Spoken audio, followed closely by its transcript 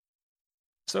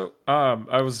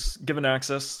I was given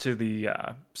access to the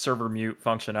server mute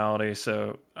functionality,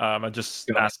 so I just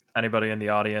Got it. asked anybody in the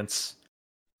audience,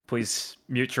 please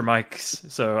mute your mics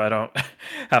so I don't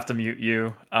have to mute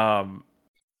you.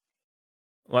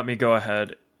 Let me go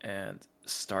ahead and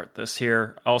start this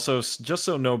here. Also, just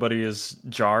so nobody is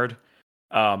jarred,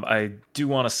 I do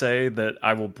want to say that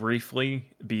I will briefly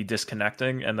be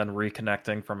disconnecting and then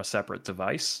reconnecting from a separate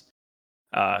device.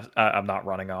 I'm not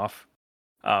running off.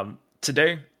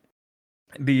 Today,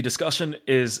 the discussion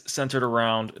is centered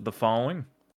around the following: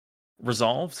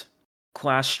 resolved,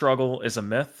 class struggle is a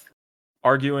myth,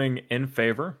 arguing in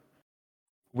favor.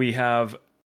 We have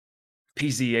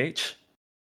PZH,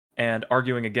 and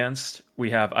arguing against, we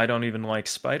have I don't even like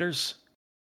spiders.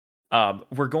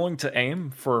 We're going to aim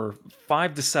for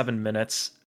 5 to 7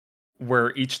 minutes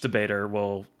where each debater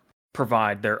will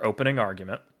provide their opening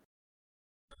argument.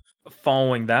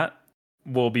 Following that,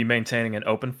 we'll be maintaining an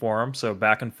open forum, so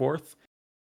back and forth,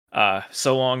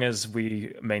 so long as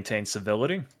we maintain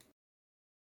civility.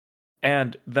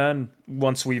 And then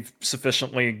once we've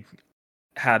sufficiently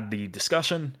had the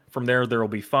discussion, from there will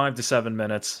be 5 to 7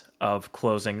 minutes of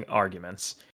closing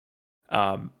arguments.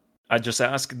 I just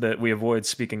ask that we avoid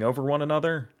speaking over one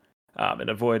another and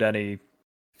avoid any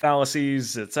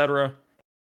fallacies, etc.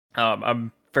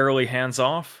 I'm fairly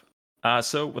hands-off,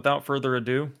 so without further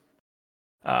ado,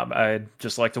 I'd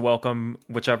just like to welcome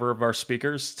whichever of our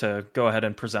speakers to go ahead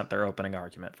and present their opening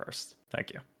argument first.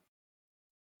 Thank you.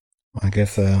 I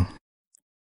guess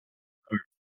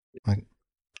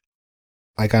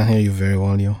I can't hear you very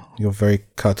well. You're very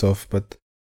cut off, but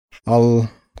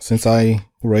since I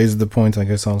raised the point, I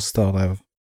guess I'll start. I have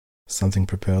something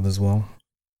prepared as well.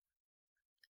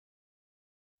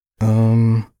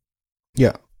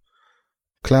 Yeah.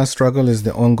 Class struggle is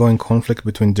the ongoing conflict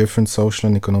between different social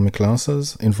and economic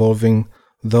classes, involving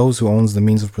those who owns the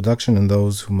means of production and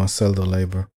those who must sell their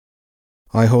labor.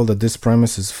 I hold that this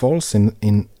premise is false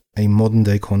in a modern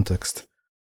day context.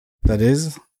 That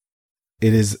it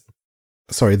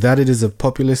is a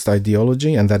populist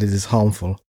ideology and that it is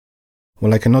harmful.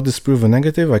 While I cannot disprove a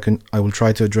negative, I will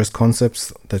try to address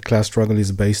concepts that class struggle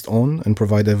is based on and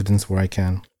provide evidence where I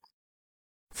can.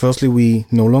 Firstly, we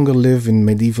no longer live in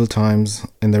medieval times,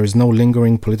 and there is no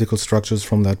lingering political structures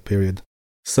from that period.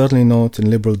 Certainly not in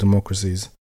liberal democracies.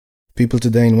 People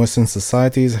today in Western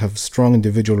societies have strong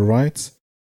individual rights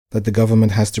that the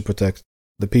government has to protect.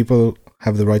 The people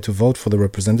have the right to vote for the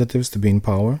representatives to be in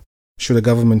power. Should a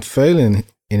government fail in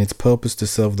its purpose to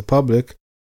serve the public,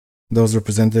 those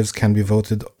representatives can be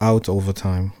voted out over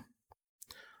time.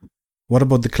 What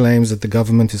about the claims that the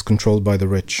government is controlled by the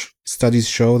rich? Studies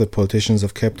show that politicians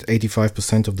have kept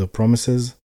 85% of their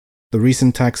promises. The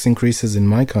recent tax increases in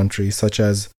my country, such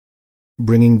as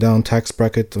bringing down tax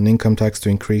bracket on income tax to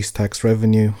increase tax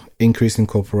revenue, increasing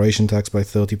corporation tax by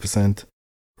 30%,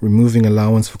 removing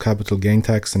allowance for capital gain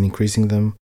tax and increasing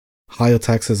them, higher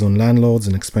taxes on landlords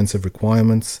and expensive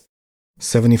requirements,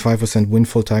 75%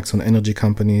 windfall tax on energy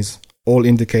companies, all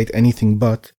indicate anything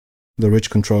but the rich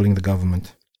controlling the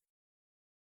government.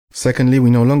 Secondly, we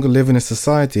no longer live in a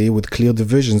society with clear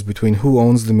divisions between who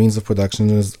owns the means of production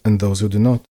and those who do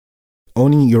not.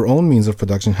 Owning your own means of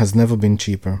production has never been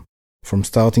cheaper. From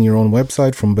starting your own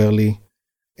website for barely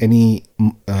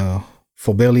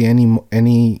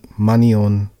any money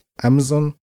on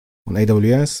Amazon, on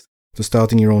AWS, to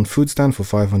starting your own food stand for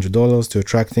 $500, to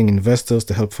attracting investors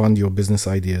to help fund your business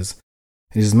ideas.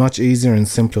 It is much easier and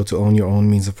simpler to own your own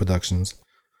means of productions.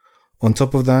 On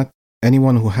top of that,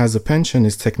 anyone who has a pension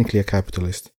is technically a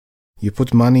capitalist. You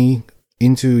put money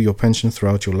into your pension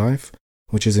throughout your life,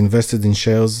 which is invested in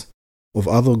shares of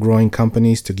other growing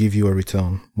companies to give you a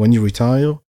return. When you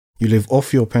retire, you live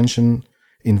off your pension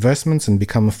investments and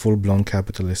become a full-blown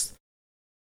capitalist.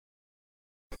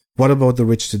 What about the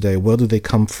rich today? Where do they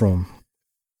come from?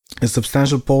 A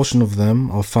substantial portion of them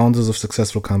are founders of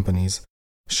successful companies,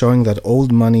 showing that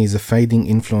old money is a fading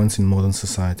influence in modern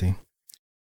society.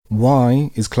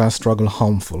 Why is class struggle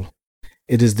harmful?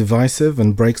 It is divisive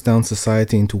and breaks down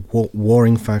society into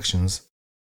warring factions.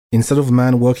 Instead of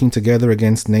man working together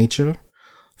against nature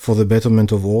for the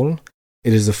betterment of all,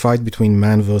 it is a fight between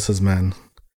man versus man.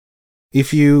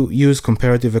 If you use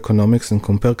comparative economics and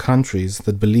compare countries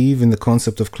that believe in the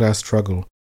concept of class struggle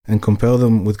and compare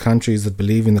them with countries that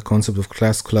believe in the concept of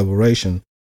class collaboration,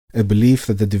 a belief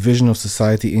that the division of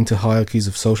society into hierarchies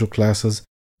of social classes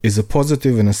is a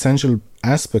positive and essential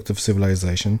aspect of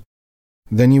civilization,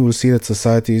 then you will see that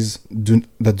societies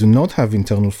that do not have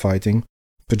internal fighting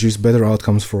produce better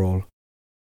outcomes for all.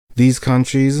 These are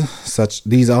countries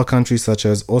such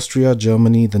as Austria,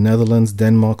 Germany, the Netherlands,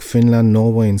 Denmark, Finland,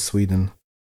 Norway, and Sweden.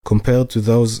 compared to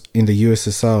those in the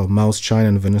USSR, Mao's China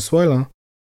and Venezuela,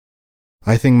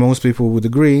 I think most people would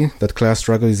agree that class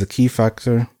struggle is a key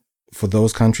factor for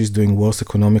those countries doing worse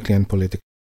economically and politically.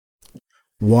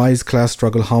 Why is class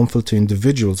struggle harmful to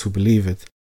individuals who believe it?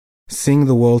 Seeing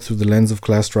the world through the lens of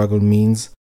class struggle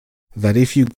means that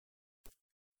if you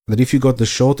got the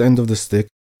short end of the stick,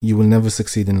 you will never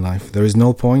succeed in life. There is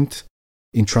no point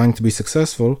in trying to be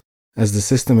successful, as the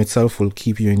system itself will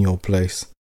keep you in your place.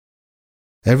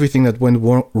 Everything that went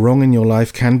wrong in your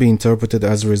life can be interpreted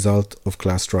as a result of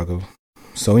class struggle.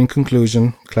 So in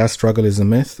conclusion, class struggle is a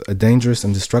myth, a dangerous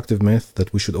and destructive myth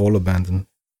that we should all abandon.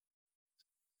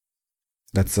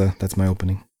 That's my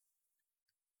opening.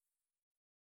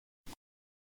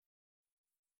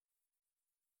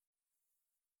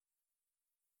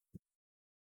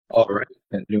 All right.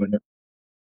 Anyone?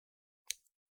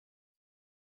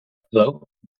 Hello?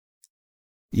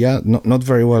 Yeah, not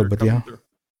very well, but yeah.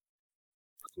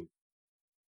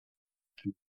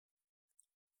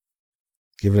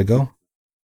 Give it a go.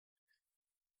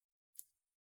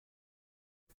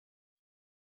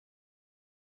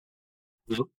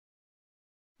 Hello?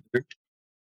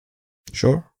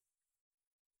 Sure.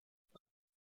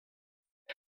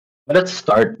 Let's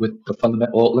start with the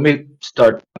fundamental. Well, let me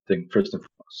start one thing first and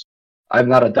foremost. I'm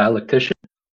not a dialectician.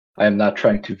 I am not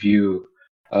trying to view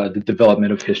the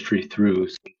development of history through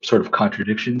some sort of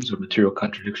contradictions or material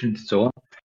contradictions and so on.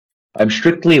 I'm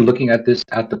strictly looking at this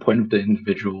at the point of the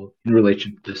individual in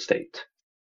relation to the state.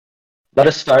 Let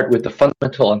us start with the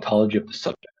fundamental ontology of the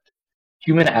subject.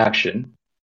 Human action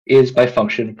is by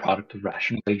function a product of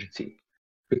rational agency.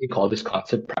 We can call this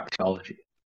concept praxeology.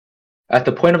 At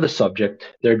the point of the subject,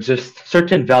 there exist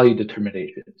certain value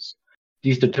determinations.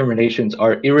 These determinations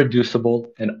are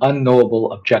irreducible and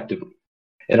unknowable objectively.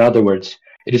 In other words,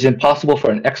 it is impossible for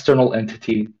an external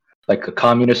entity, like a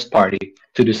communist party,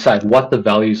 to decide what the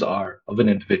values are of an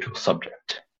individual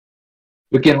subject.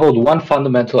 We can hold one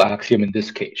fundamental axiom in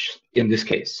this case.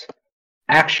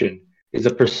 Action is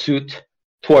a pursuit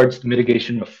towards the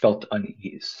mitigation of felt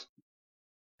unease.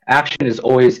 Action is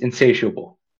always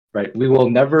insatiable, right? We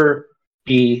will never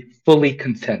be fully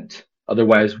content.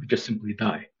 Otherwise, we just simply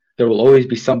die. There will always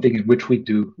be something in which we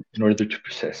do in order to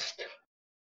persist.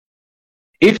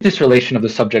 If this relation of the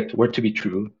subject were to be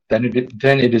true, then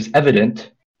it is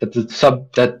evident that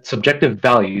that subjective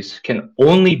values can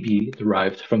only be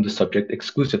derived from the subject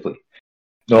exclusively.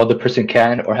 No other person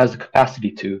can or has the capacity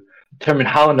to determine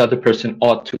how another person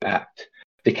ought to act.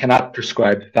 They cannot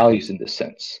prescribe values in this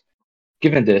sense.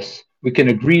 Given this, we can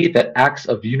agree that acts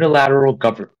of unilateral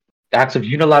coercion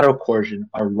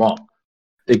are wrong.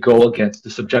 They go against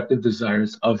the subjective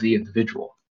desires of the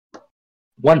individual.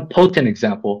 One potent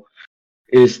example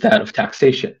is that of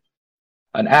taxation,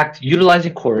 an act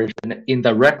utilizing coercion in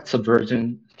direct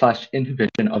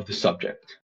subversion/inhibition of the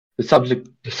subject. The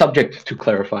subject, to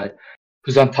clarify,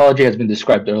 whose ontology has been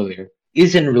described earlier,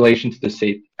 is in relation to the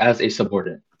state as a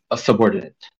subordinate.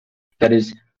 That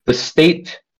is, the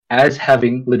state, as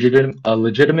having a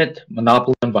legitimate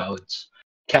monopoly on violence,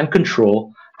 can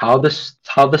control how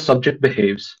the subject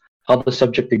behaves, how the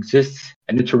subject exists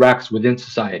and interacts within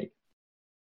society.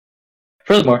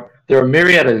 Furthermore, there are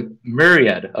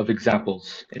myriad of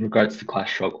examples in regards to class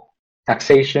struggle.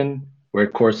 Taxation, where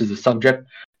it coerces the subject,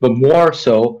 but more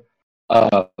so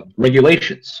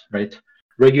regulations, right?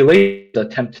 Regulations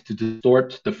attempt to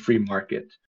distort the free market,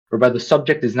 whereby the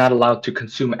subject is not allowed to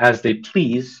consume as they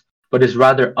please, but is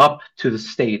rather up to the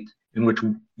state in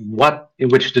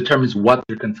which determines what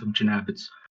their consumption habits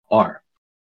are.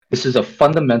 This is a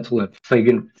fundamental and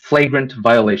flagrant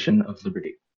violation of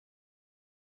liberty.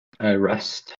 I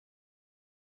rest.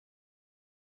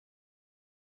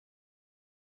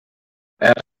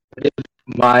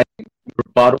 My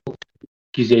rebuttal to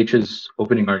PZH's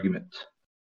opening argument.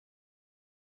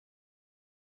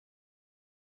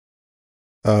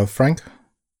 Frank?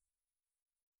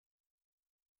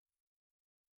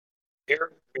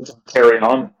 Here, to carry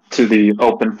on to the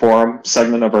open forum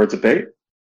segment of our debate.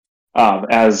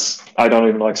 As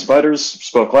Idontevenlikespiders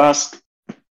spoke last,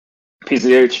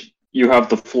 PZH, you have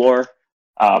the floor.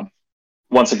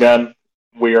 Once again,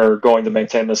 we are going to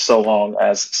maintain this so long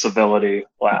as civility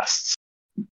lasts.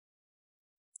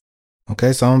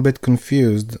 Okay, so I'm a bit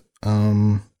confused.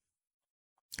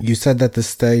 You said that the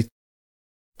state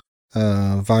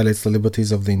violates the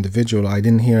liberties of the individual. I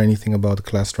didn't hear anything about the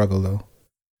class struggle, though.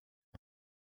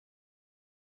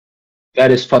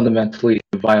 That is fundamentally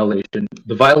a violation.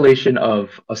 The violation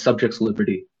of a subject's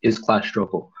liberty is class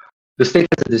struggle. The state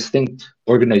has a distinct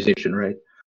organization, right?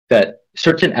 That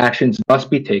certain actions must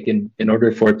be taken in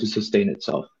order for it to sustain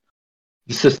itself.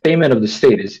 the sustainment of the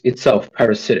state is itself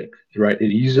parasitic, right?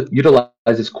 It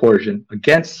utilizes coercion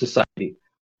against society in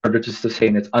order to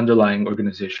sustain its underlying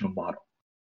organizational model.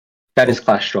 That is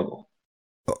class struggle.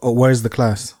 Where is the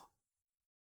class?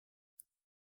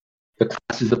 The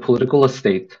class is the political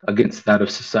estate against that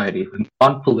of society, the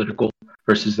non-political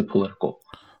versus the political.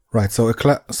 Right. So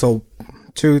so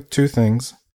two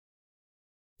things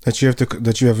that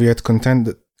you have yet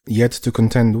to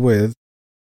contend with.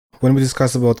 When we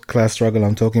discuss about class struggle,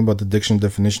 I'm talking about the dictionary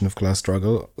definition of class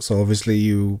struggle. So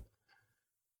obviously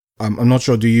I'm not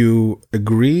sure. Do you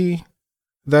agree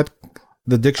that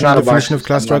the dictionary definition of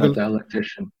class struggle? I'm not a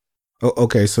dialectician. Oh,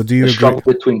 okay. So do you agree? Struggle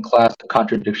between class and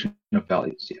contradiction of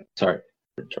values. Yeah. Sorry.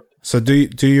 So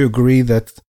do you agree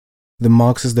that the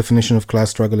Marxist definition of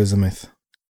class struggle is a myth?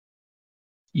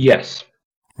 Yes.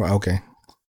 Right. Okay.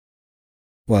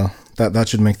 Well, that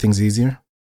should make things easier.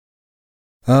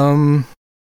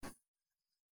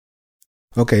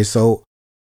 Okay, so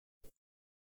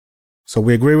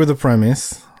we agree with the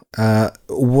premise.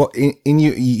 What in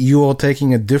you are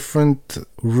taking a different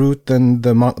route than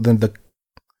the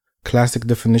classic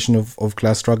definition of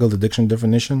class struggle, the dictionary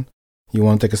definition. You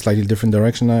want to take a slightly different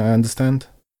direction, I understand.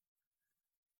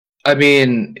 I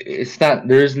mean, it's not.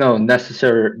 There's no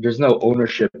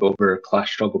ownership over class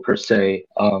struggle per se.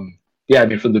 Yeah, I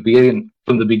mean, from the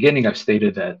beginning, I've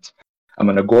stated that I'm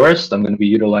an agorist. I'm going to be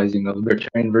utilizing a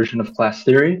libertarian version of class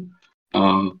theory.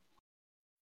 I'm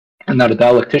not a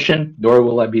dialectician, nor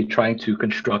will I be trying to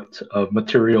construct a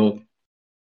material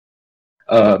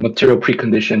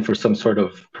precondition for some sort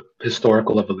of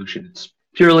historical evolution. It's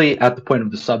purely at the point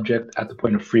of the subject, at the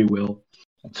point of free will,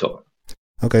 and so on.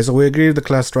 Okay, so we agree the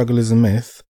class struggle is a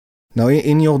myth. Now,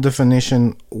 in your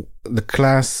definition, the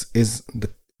class is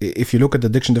if you look at the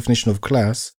dictionary definition of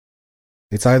class,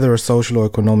 it's either a social or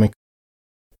economic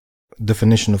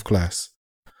definition of class.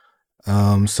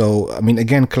 So, I mean,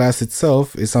 again, class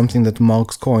itself is something that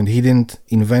Marx coined. He didn't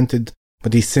invent it,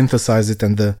 but he synthesized it,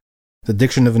 and the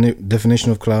dictionary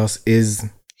definition of class is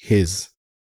his.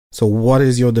 So, what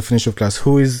is your definition of class?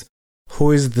 Who is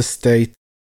the state?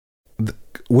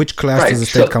 Which class does the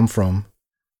state come from?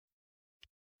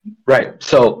 Right.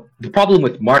 So the problem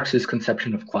with Marx's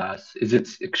conception of class is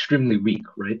it's extremely weak,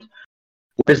 right?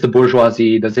 What is the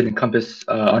bourgeoisie? Does it encompass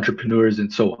entrepreneurs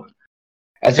and so on?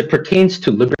 As it pertains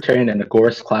to libertarian and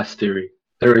agorist class theory,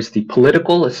 there is the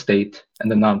political estate and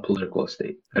the non-political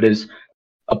estate. That is,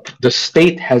 the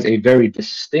state has a very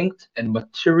distinct and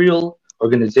material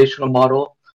organizational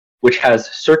model which has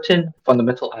certain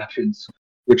fundamental actions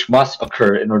which must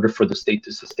occur in order for the state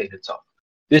to sustain itself.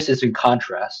 This is in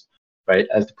contrast, right,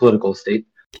 as the political state,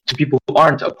 to people who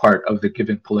aren't a part of the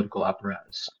given political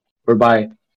apparatus, whereby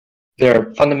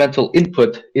their fundamental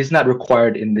input is not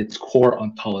required in its core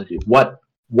ontology.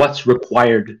 What's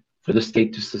required for the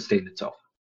state to sustain itself?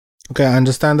 Okay, I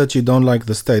understand that you don't like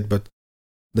the state, but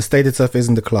the state itself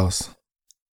isn't a class.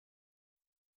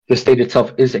 The state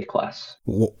itself is a class.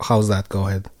 How's that? Go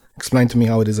ahead. Explain to me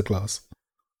how it is a class.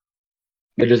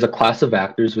 It is a class of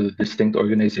actors with a distinct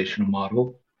organizational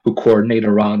model who coordinate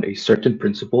around a certain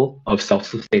principle of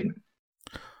self-sustainment.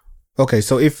 Okay,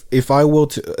 so if I were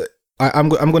to, I'm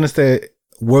going to say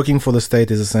working for the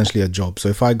state is essentially a job. So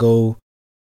if I go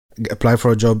apply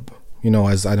for a job,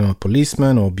 as, I don't know, a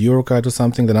policeman or bureaucrat or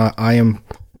something, then I am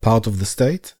part of the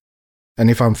state. And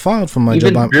if I'm fired from my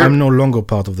job, I'm no longer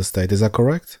part of the state. Is that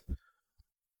correct?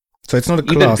 So it's not a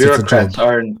class, it's a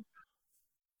job.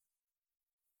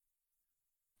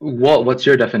 What's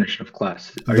your definition of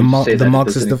class? The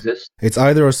Marxist it's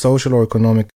either a social or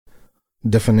economic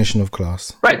definition of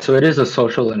class. Right, so it is a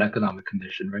social and economic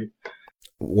condition, right?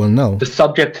 Well, no. The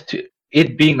subject to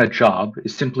it being a job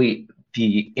is simply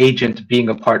the agent being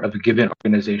a part of a given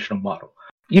organizational model.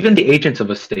 Even the agents of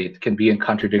a state can be in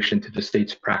contradiction to the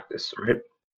state's practice, right?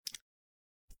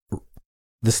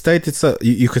 The state itself,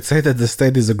 you could say that the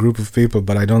state is a group of people,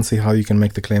 but I don't see how you can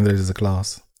make the claim that it is a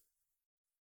class.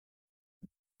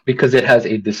 Because it has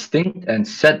a distinct and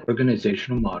set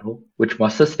organizational model which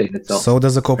must sustain itself. So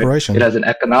does a corporation. Right? It has an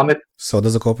economic... So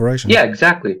does a corporation. Yeah,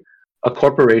 exactly. A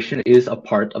corporation is a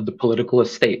part of the political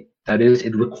estate. That is,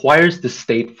 it requires the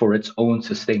state for its own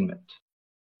sustainment.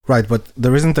 Right, but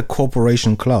there isn't a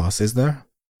corporation class, is there?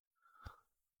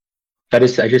 That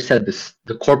is, I just said this.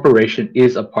 The corporation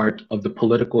is a part of the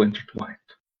political intertwined.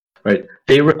 Right?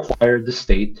 They require the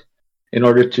state in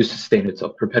order to sustain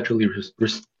itself, perpetually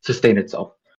sustain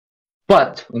itself.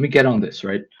 But let me get on this,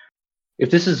 right? If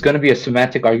this is going to be a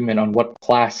semantic argument on what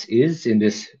class is in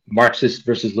this Marxist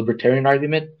versus libertarian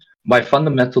argument, my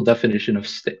fundamental definition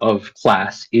of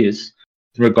class is,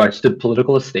 in regards to the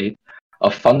political estate,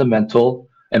 a fundamental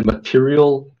and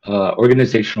material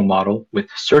organizational model with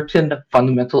certain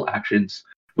fundamental actions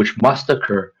which must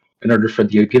occur in order for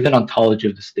the given ontology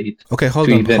of the state Okay, hold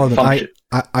to on. even function.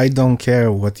 I don't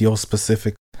care what your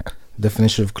specific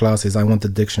definition of class is. I want the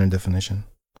dictionary definition.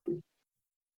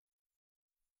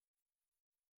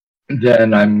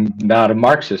 Then I'm not a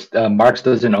Marxist. Marx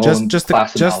doesn't own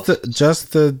class analysis.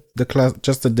 Just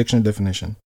the dictionary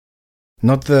definition,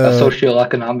 not the a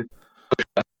socioeconomic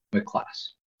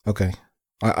class. Okay,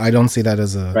 I don't see that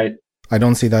as a right. I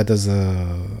don't see that as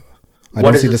a. I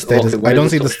don't see the state as. I don't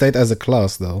see the state as a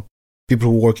class, though.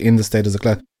 People who work in the state as a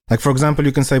class. Like, for example,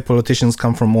 you can say politicians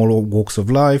come from all walks of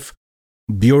life,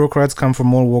 bureaucrats come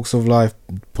from all walks of life,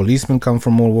 policemen come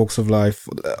from all walks of life.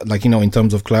 Like, in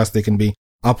terms of class, they can be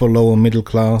upper, lower, middle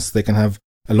class. They can have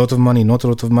a lot of money, not a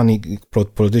lot of money.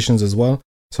 Politicians as well.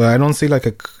 So I don't see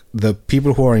the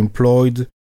people who are employed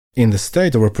in the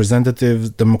state or representatives,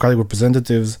 democratic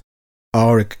representatives,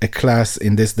 are a class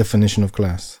in this definition of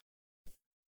class.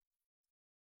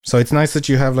 So it's nice that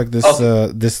you have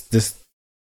this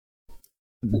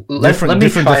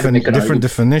different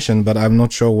definition, but I'm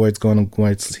not sure where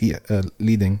it's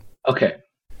leading. Okay,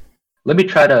 let me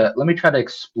try to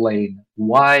explain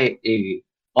why a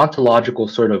ontological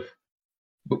sort of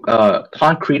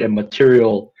concrete and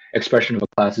material expression of a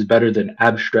class is better than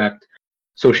abstract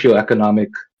socioeconomic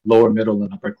lower, middle,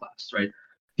 and upper class. Right?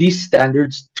 These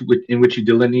standards in which you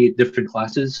delineate different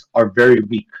classes are very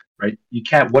weak. Right? You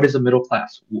can't. What is a middle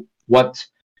class? What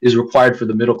is required for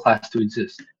the middle class to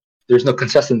exist? There's no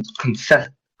consensus.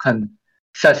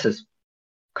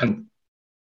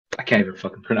 I can't even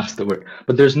fucking pronounce the word.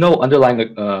 But there's no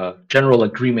underlying general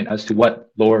agreement as to what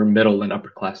lower, middle, and upper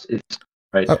class is.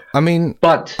 Right?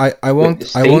 But I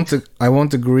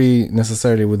won't agree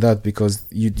necessarily with that, because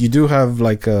you do have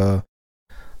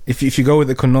if you go with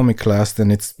economic class,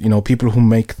 then it's people who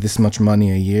make this much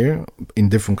money a year in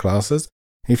different classes.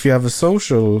 If you have a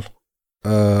social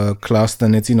class,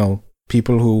 then it's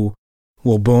people who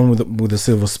were born with a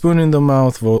silver spoon in their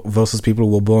mouth versus people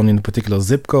who were born in a particular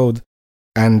zip code,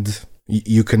 and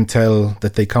you can tell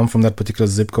that they come from that particular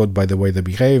zip code by the way they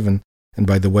behave and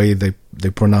by the way they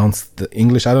pronounce the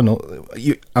English. I don't know.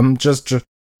 I'm just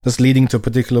leading to a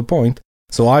particular point.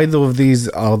 So either of these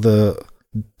are the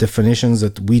definitions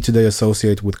that we today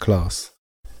associate with class.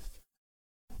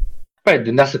 Right,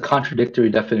 then that's a contradictory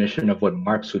definition of what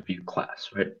Marx would view class,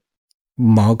 right?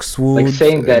 Marx would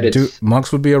saying that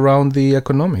Marx would be around the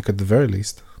economic at the very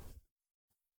least.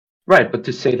 Right, but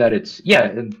to say that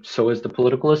and so is the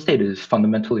political estate. It is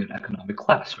fundamentally an economic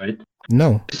class, right?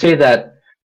 No. To say that,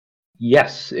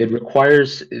 yes, it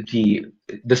requires the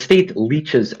state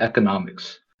leeches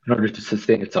economics in order to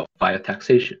sustain itself via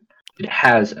taxation. It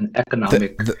has an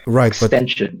economic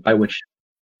extension by which.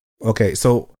 Okay,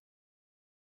 so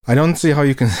I don't see how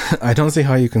you can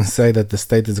say that the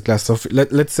state is a class. So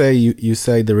let's say you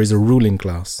say there is a ruling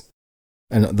class,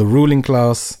 and the ruling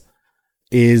class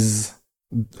is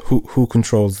who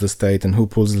controls the state and who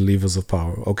pulls the levers of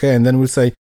power. Okay, and then we'll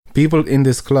say people in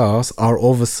this class are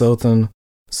of a certain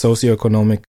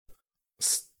socioeconomic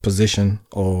position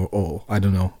or I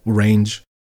don't know, range.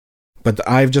 But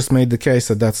I've just made the case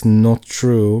that that's not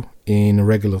true in a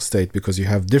regular state, because you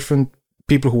have different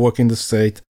people who work in the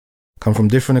state, come from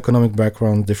different economic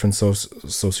backgrounds, different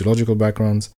sociological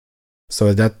backgrounds.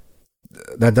 So that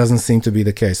doesn't seem to be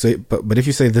the case. So, but if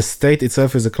you say the state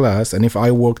itself is a class, and if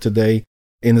I work today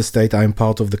in the state, I'm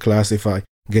part of the class. If I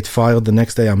get fired the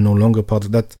next day, I'm no longer part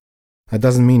of that. That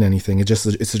doesn't mean anything. It's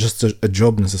just a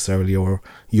job necessarily, or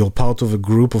you're part of a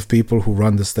group of people who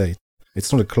run the state.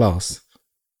 It's not a class.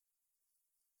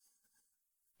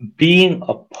 Being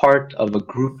a part of a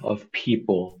group of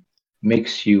people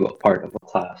makes you a part of a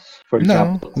class. For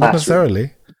example, not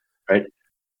necessarily. Right?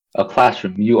 A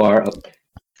classroom. You are,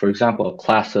 for example, a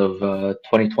class of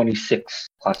 2026,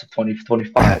 class of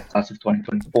 2025, class of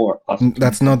 2024. Class of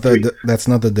that's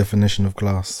not the definition of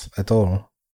class at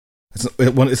all.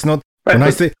 It's not. Right,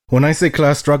 when I say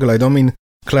class struggle, I don't mean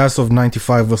class of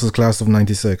 95 versus class of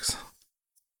 96.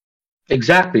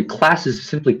 Exactly. Class is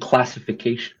simply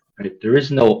classification. Right? There is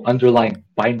no underlying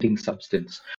binding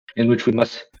substance in which we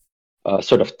must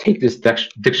sort of take this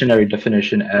dictionary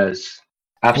definition as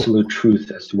absolute truth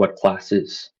as to what class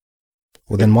is.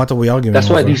 Well, then what are we arguing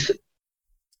That's over? Why these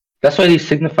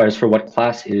signifiers for what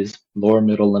class is, lower,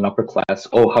 middle, and upper class.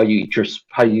 Oh, how you eat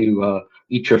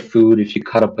your food, if you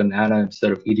cut a banana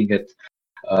instead of eating it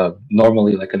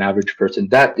normally like an average person.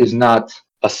 That is not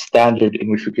a standard in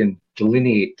which we can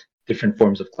delineate different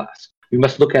forms of class. We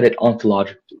must look at it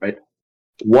ontologically, right?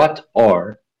 What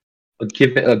are a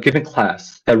given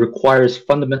class that requires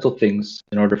fundamental things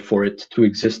in order for it to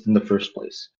exist in the first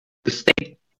place. The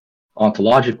state,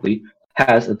 ontologically,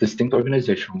 has a distinct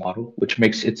organizational model, which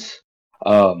makes its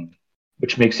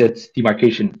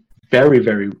demarcation very,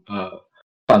 very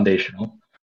foundational,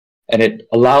 and it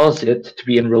allows it to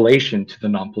be in relation to the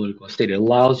non-political state. It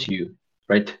allows you,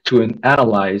 right, to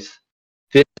analyze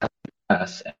this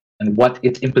class and what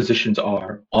its impositions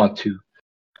are onto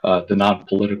the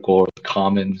non-political or the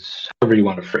commons, however you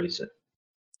want to phrase it.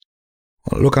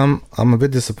 Look, I'm a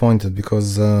bit disappointed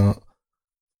because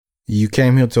you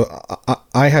came here to.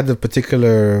 I had a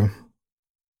particular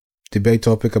debate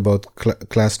topic about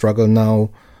class struggle.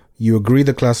 Now you agree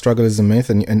that class struggle is a myth,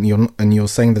 and you're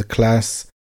saying that class,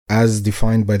 as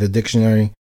defined by the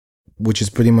dictionary, which is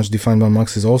pretty much defined by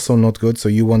Marx, is also not good. So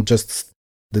you want just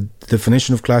the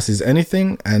definition of class is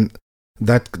anything, and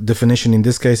that definition in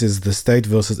this case is the state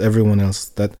versus everyone else.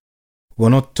 That we're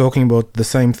not talking about the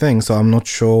same thing, so I'm not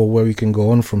sure where we can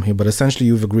go on from here. But essentially,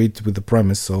 you've agreed with the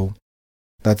premise, so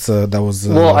that was.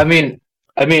 Well, I mean,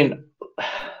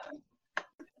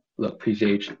 look,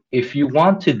 PCH, if you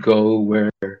want to go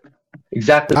where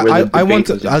exactly where I want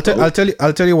to,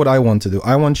 I'll tell you what I want to do.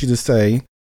 I want you to say,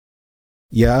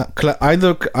 yeah,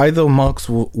 either Marx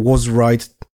was right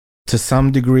to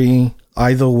some degree,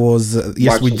 either was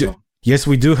yes,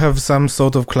 we do have some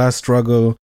sort of class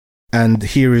struggle. And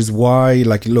here is why,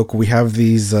 like, look, we have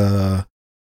these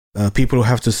people who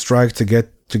have to strike to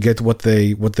get what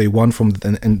they want from,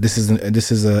 and this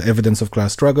is evidence of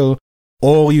class struggle.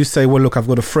 Or you say, well, look, I've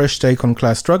got a fresh take on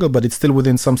class struggle, but it's still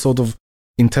within some sort of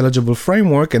intelligible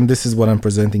framework, and this is what I'm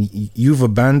presenting. You've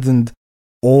abandoned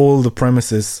all the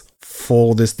premises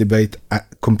for this debate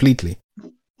completely.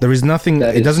 There is nothing.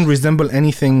 It doesn't resemble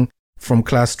anything from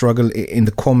class struggle in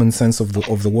the common sense of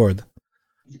the word.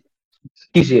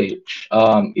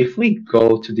 PCH, if we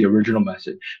go to the original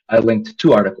message, I linked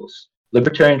 2 articles: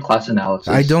 Libertarian Class Analysis.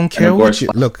 I don't care what you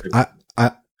look.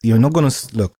 You're not gonna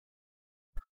look.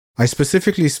 I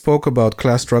specifically spoke about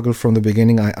class struggle from the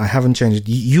beginning. I haven't changed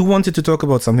it. You wanted to talk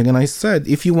about something, and I said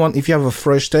if you have a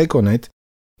fresh take on it,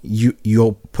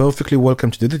 you're perfectly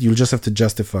welcome to do that. You'll just have to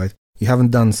justify it. You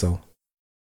haven't done so.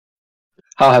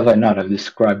 How have I not? I've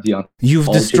described the you've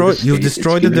destroyed the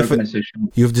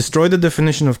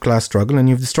definition of class struggle, and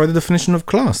you've destroyed the definition of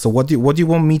class. So what do you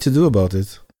want me to do about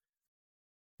it?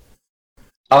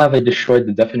 How have I destroyed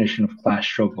the definition of class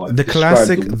struggle? The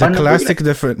classic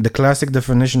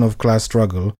definition of class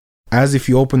struggle, as if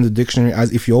you open the dictionary,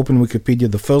 as if you open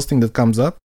Wikipedia, the first thing that comes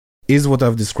up is what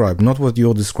I've described, not what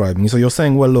you're describing. So you're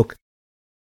saying, well, look,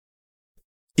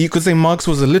 you could say Marx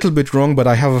was a little bit wrong, but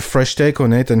I have a fresh take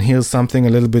on it, and here's something a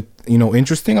little bit,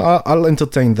 interesting. I'll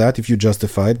entertain that if you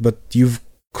justify it, but you've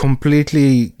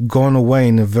completely gone away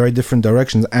in a very different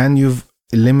directions, and you've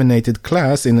eliminated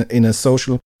class in a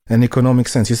social and economic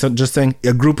sense. You're just saying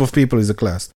a group of people is a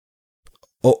class.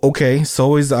 Okay,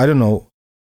 so is, I don't know,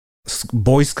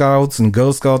 Boy Scouts and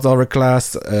Girl Scouts are a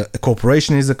class, a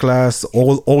corporation is a class,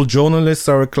 all journalists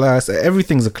are a class,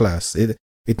 everything's a class.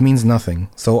 It means nothing.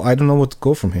 So I don't know what to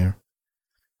go from here.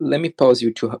 Let me pause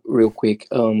you real quick.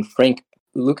 Frank,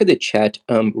 look at the chat.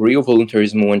 Real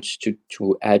Voluntarism wants to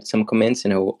add some comments,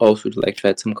 and I would also like to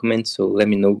add some comments. So let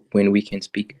me know when we can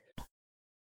speak.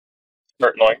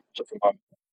 Certainly. Just a moment.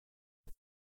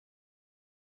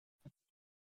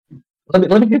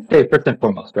 Let me just say first and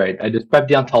foremost, right? I described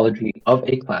the ontology of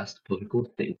a class political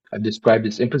state. I've described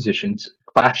its impositions,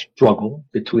 class struggle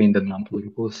between the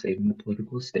non-political state and the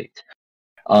political state.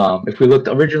 If we looked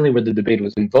originally where the debate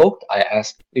was invoked, I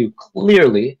asked you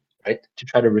clearly, right, to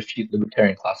try to refute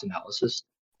libertarian class analysis.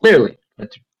 Clearly,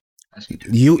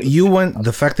 you went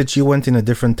the fact that you went in a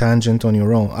different tangent on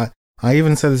your own. I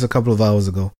even said this a couple of hours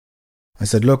ago. I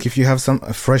said, look, if you have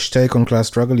a fresh take on class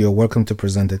struggle, you're welcome to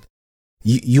present it.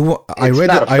 I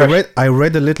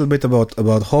read a little bit about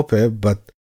Hoppe,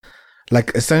 but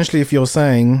like essentially, if you're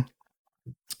saying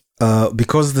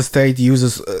because the state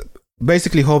uses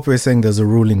basically Hoppe is saying there's a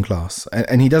ruling class,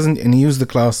 and he used the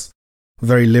class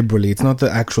very liberally. It's not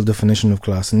the actual definition of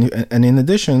class, and in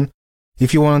addition,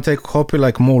 if you want to take Hoppe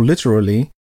like more literally,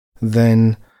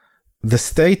 then the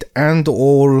state and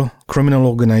all criminal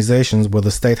organizations where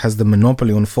the state has the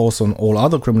monopoly on force on all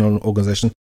other criminal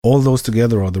organizations, all those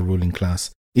together are the ruling class.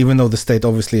 Even though the state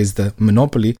obviously is the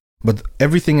monopoly, but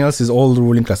everything else is all the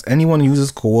ruling class. Anyone who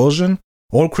uses coercion,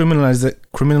 all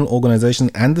criminal organizations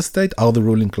and the state are the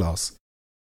ruling class.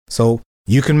 So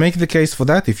you can make the case for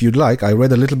that if you'd like. I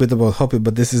read a little bit about Hoppe,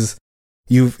 but this is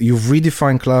you've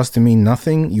redefined class to mean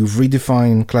nothing. You've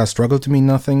redefined class struggle to mean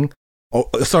nothing. Oh,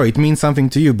 sorry, it means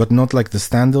something to you, but not like the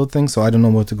standard thing. So I don't know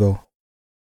where to go.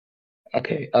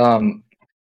 Okay.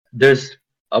 There's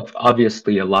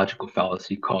obviously a logical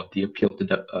fallacy called the appeal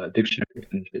to dictionary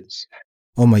definitions.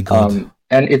 Oh my god.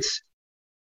 And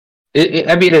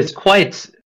I mean, it's quite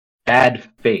bad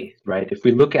faith, right? If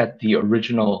we look at the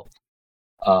original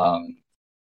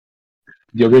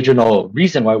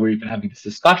reason why we're even having this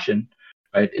discussion,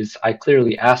 right, is I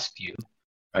clearly asked you,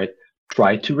 right,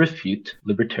 try to refute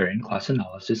libertarian class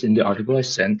analysis in the article I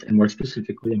sent, and more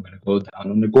specifically, I'm going to go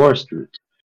down on the Gorst route,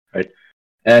 right?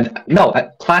 And no,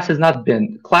 class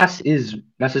is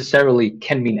necessarily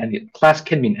can mean anything. Class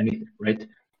can mean anything, right?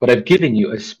 But I've given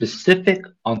you a specific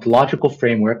ontological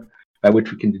framework by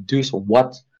which we can deduce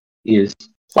what is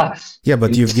class. Yeah,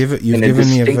 but you've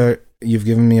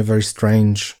given me a very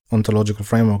strange ontological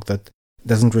framework that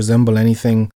doesn't resemble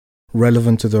anything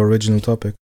relevant to the original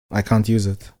topic. I can't use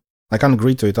it. I can't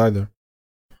agree to it either.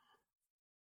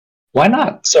 Why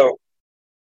not? So,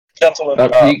 gentlemen,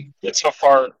 so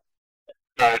far,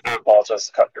 I apologize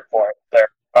to cut your point there,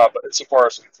 but insofar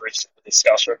as we've reached the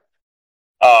discussion,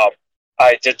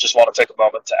 I did just want to take a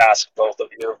moment to ask both of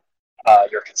you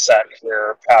your consent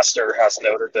here. Pastor has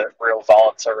noted that real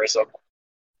voluntarism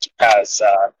has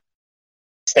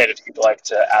stated he'd like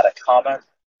to add a comment.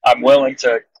 I'm willing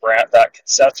to grant that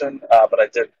concession, but I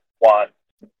did want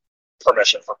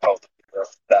permission for both of you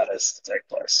if that is to take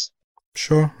place.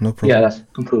 Sure, no problem. Yeah, that's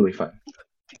completely fine.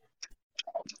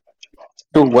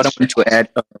 So what I want to add,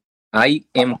 I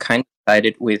am kind of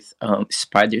excited with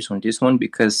spiders on this one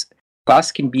because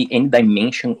class can be any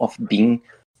dimension of being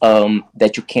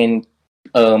that you can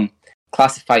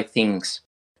classify things.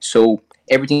 So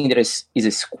everything that is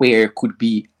a square could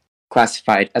be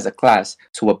classified as a class.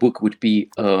 So a book would be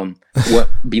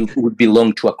would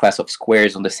belong to a class of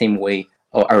squares on the same way,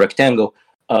 or a rectangle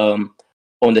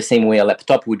on the same way a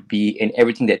laptop would be, and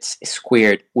everything that's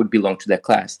squared would belong to that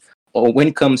class. Or when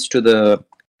it comes to the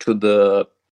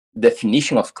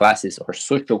definition of classes or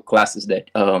social classes that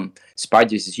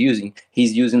Spiders is using,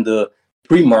 he's using the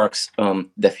pre-Marx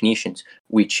definitions,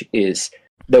 which is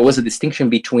there was a distinction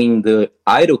between the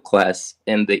idle class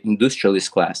and the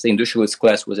industrialist class. The industrialist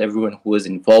class was everyone who was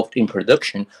involved in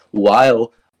production,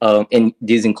 while and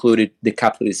this included the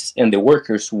capitalists and the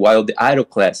workers, while the idle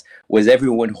class was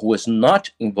everyone who was not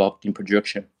involved in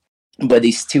production, but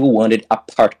they still wanted a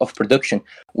part of production,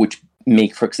 which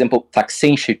make, for example,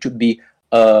 taxation to be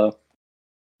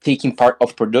taking part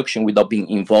of production without being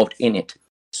involved in it.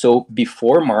 So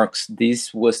before Marx,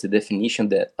 this was the definition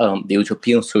that the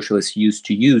utopian socialists used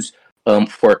to use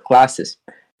for classes.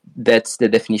 That's the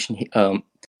definition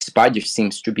Spider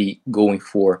seems to be going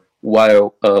for,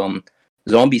 while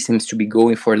Zombie seems to be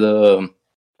going for the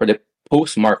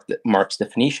post-Marx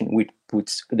definition, which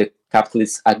puts the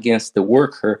capitalists against the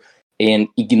worker and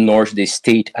ignores the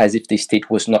state as if the state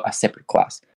was not a separate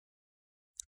class.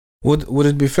 Would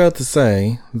it be fair to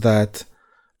say that,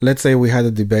 let's say we had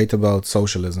a debate about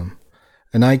socialism,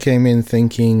 and I came in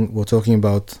thinking we're talking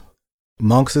about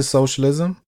Marxist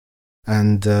socialism,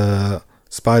 and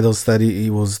Spider said he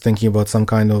was thinking about some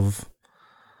kind of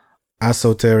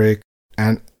esoteric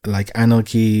and like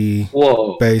anarchy-based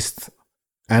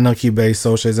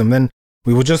socialism, then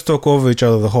we would just talk over each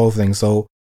other the whole thing. So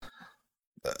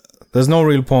there's no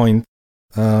real point,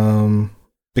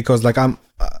 because like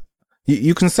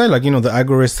you can say like, you know, the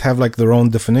agorists have like their own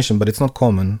definition, but it's not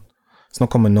common. It's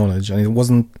not common knowledge, and it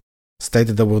wasn't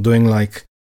stated that we're doing like,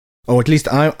 or at least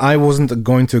I wasn't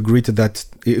going to agree to that.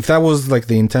 If that was like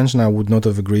the intention, I would not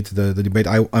have agreed to the debate.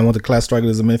 I want a class struggle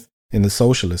as a myth in the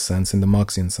socialist sense, in the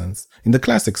Marxian sense, in the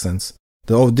classic sense,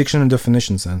 the dictionary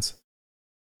definition sense.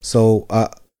 So I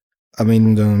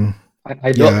mean,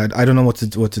 I don't know what to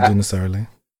do necessarily.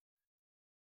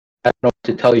 I don't know what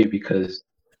to tell you because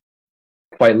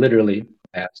quite literally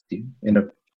I asked you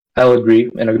I'll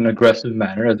agree in an aggressive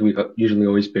manner, as we usually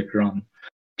always bicker on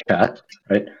chat,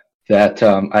 right? That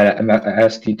I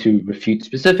asked you to refute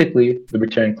specifically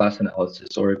libertarian class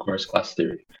analysis or, of course, class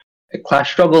theory. A class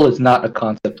struggle is not a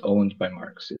concept owned by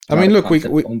Marx. It's look,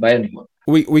 owned by anyone.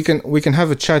 We can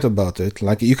have a chat about it.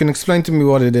 Like, you can explain to me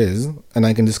what it is, and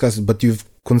I can discuss it. But you've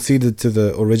conceded to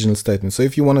the original statement. So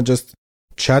if you want to just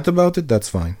chat about it, that's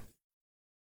fine.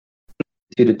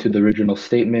 Conceded to the original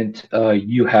statement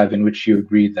you have, in which you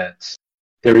agree that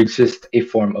there exists a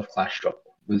form of class struggle.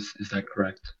 Is that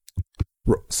correct?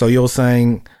 So you're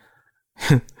saying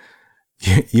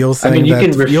you're saying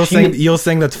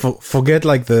that forget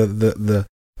like the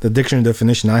dictionary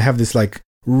definition. I have this like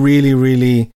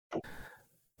really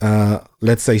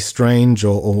let's say strange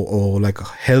or like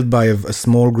held by a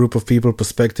small group of people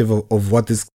perspective of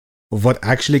what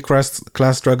actually class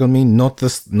struggle mean, not the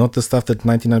stuff that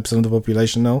 99% of the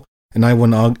population know. and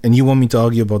and you want me to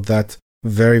argue about that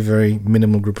very, very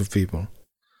minimal group of people,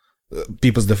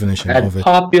 people's definition of it.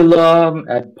 Ad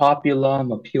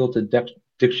populum, appeal to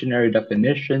dictionary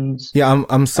definitions. Yeah,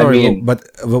 I'm sorry, but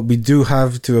we do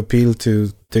have to appeal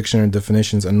to dictionary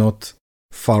definitions and not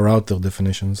far out their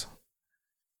definitions.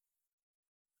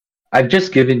 I've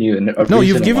just given you a no.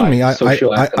 You've given me.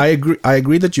 I agree. I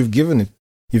agree that you've given it.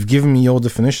 You've given me your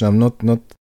definition. I'm not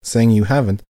saying you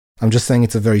haven't. I'm just saying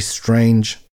it's a very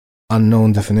strange,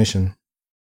 unknown definition.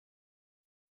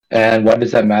 And what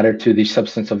does that matter to the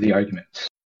substance of the argument?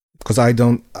 Because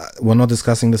we're not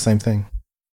discussing the same thing.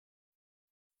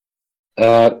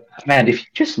 Man, if you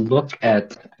just look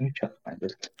at, let me try to find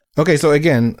this. Okay, so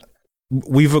again,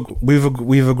 we've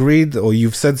agreed, or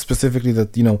you've said specifically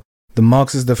that the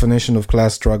Marxist definition of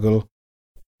class struggle,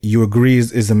 you agree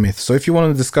is a myth. So if you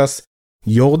want to discuss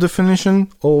your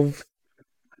definition of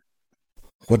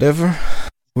whatever,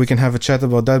 we can have a chat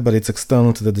about that, but it's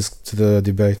external to the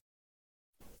debate.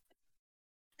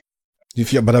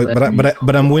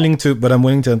 But I'm willing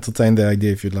to entertain the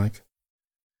idea if you'd like.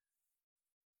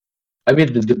 I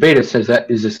mean, the debate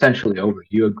is essentially over.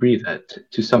 You agree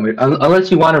that to some way,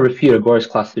 unless you want to refute Agoras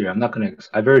class theory. I'm not going to.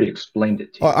 I've already explained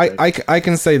it to you. I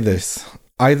can say this.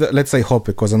 Either let's say Hoppe,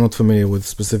 because I'm not familiar with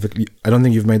specifically. I don't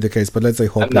think you've made the case, but let's say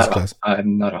Hoppe's class.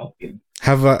 I'm not a Hoppian.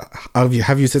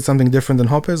 Have you said something different than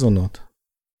Hoppe's or not?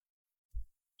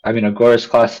 I mean, Agoras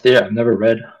class theory. I've never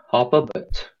read Hoppe,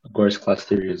 but Agoras class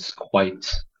theory is quite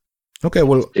okay.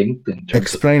 Well,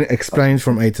 explain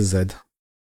from A to Z.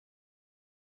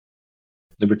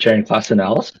 Libertarian class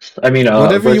analysis. I mean,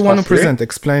 whatever you want to present,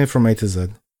 explain it from A to Z.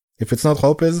 If it's not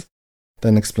Hoppe's,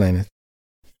 then explain it.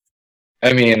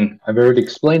 I mean, I've already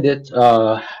explained it.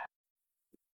 So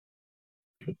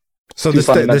the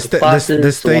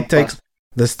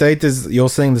state is. You're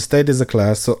saying the state is a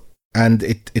class, so and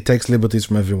it takes liberties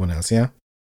from everyone else. Yeah.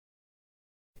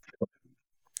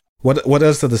 What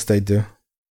else does the state do?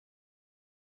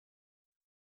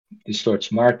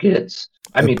 Distorts markets.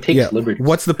 I mean, takes liberties.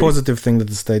 What's the positive thing that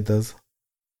the state does?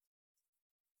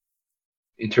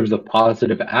 In terms of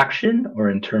positive action, or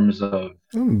in terms of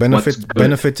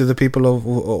benefit to the people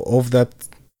of that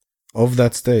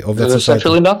state of that society?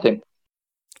 Essentially nothing.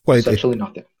 Well, essentially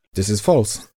nothing. This is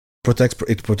false.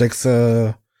 It protects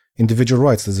individual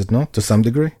rights, does it not? To some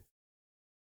degree.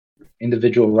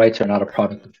 Individual rights are not a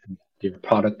product of they're a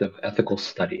product of ethical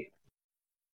study.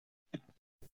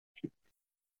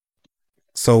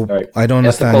 So right. I don't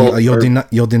understand.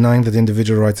 You're denying that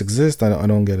individual rights exist. I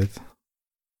don't get it.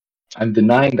 I'm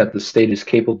denying that the state is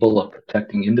capable of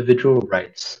protecting individual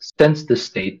rights, since the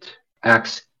state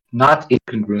acts not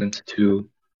incongruent to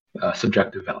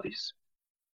subjective values.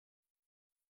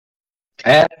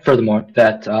 And furthermore,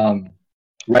 that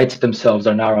rights themselves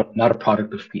are not a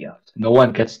product of fiat. No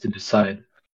one gets to decide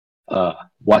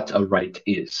what a right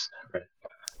is. Right?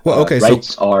 Well, okay,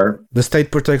 rights are the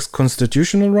state protects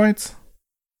constitutional rights.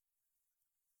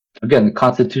 Again, the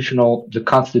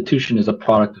Constitution is a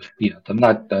product of fiat. I'm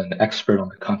not an expert on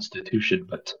the Constitution,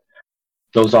 but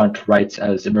those aren't rights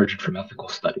as emergent from ethical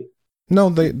study. No,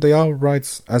 they are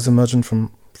rights as emergent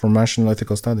from rational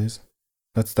ethical studies.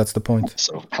 That's the point.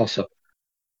 So how so?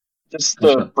 Just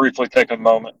to briefly take a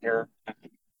moment here,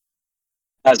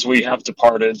 as we have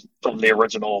departed from the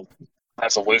original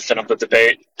resolution of the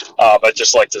debate, I'd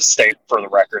just like to state for the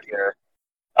record here,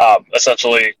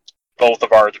 essentially, both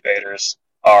of our debaters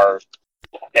are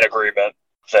in agreement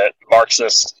that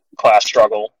Marxist class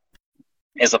struggle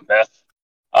is a myth.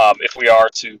 If we are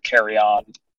to carry on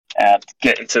and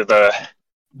get into the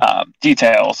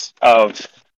details of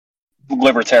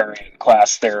libertarian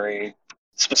class theory,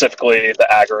 specifically the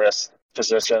agorist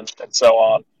position and so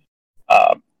on,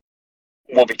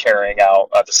 we'll be carrying out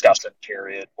a discussion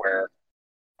period where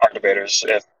our debaters,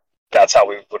 if that's how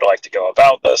we would like to go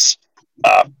about this,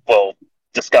 will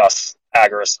discuss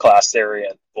agorist class theory,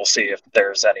 and we'll see if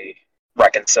there's any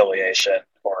reconciliation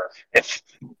or if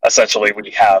essentially we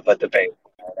have a debate.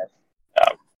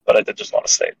 But I did just want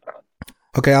to state that.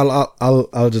 Okay,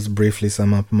 I'll just briefly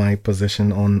sum up my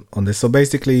position on this. So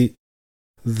basically,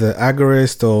 the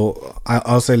agorist, or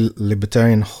I'll say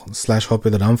libertarian /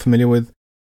 Hoppe that I'm familiar with,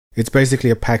 it's basically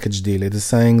a package deal. It is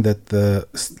saying that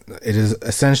it is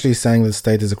essentially saying that the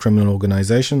state is a criminal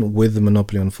organization with the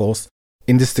monopoly on force,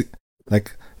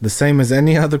 like the same as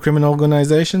any other criminal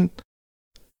organization,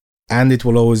 and it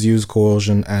will always use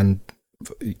coercion and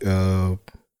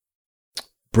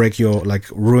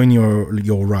ruin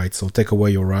your rights, or take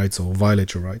away your rights, or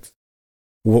violate your rights.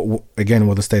 Again,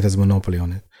 where the state has a monopoly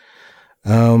on it.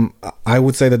 I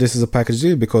would say that this is a package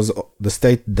deal because the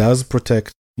state does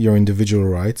protect your individual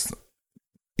rights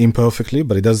imperfectly,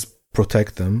 but it does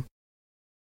protect them.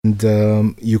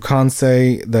 And you can't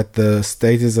say that the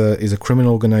state is a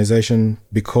criminal organization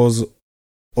because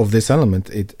of this element.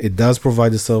 It does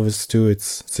provide a service to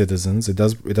its citizens. It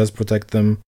does protect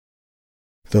them,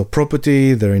 their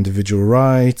property, their individual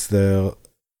rights, their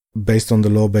based on the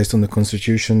law, based on the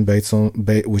constitution,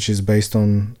 which is based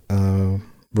on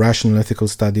rational ethical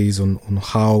studies on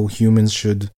how humans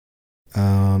should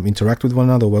interact with one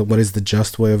another. What is the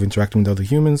just way of interacting with other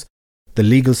humans? The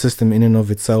legal system in and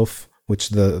of itself,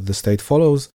 which the state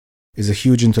follows, is a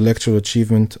huge intellectual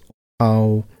achievement.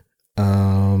 How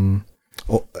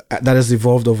that has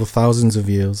evolved over thousands of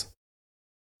years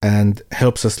and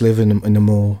helps us live in a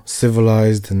more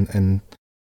civilized and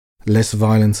less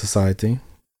violent society.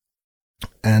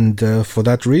 And for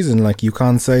that reason, like you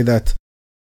can't say that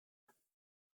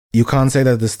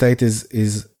the state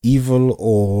is evil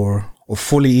or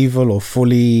fully evil or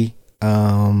fully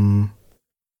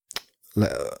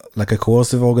like a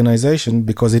coercive organization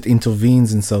because it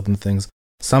intervenes in certain things.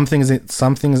 Some things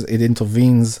it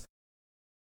intervenes.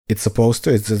 It's supposed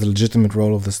to. It's a legitimate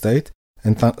role of the state,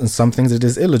 and some things it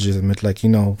is illegitimate, like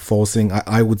forcing.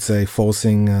 I would say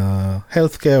forcing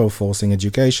healthcare or forcing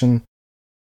education.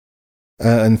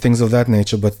 And things of that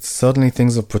nature, but certainly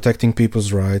things of protecting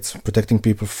people's rights, protecting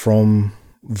people from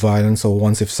violence, or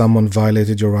once if someone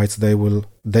violated your rights, they will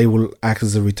act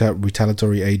as a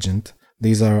retaliatory agent.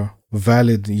 These are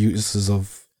valid uses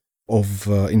of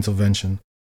intervention,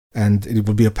 and it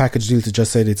would be a package deal to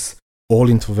just say that it's all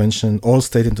intervention, all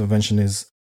state intervention is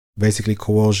basically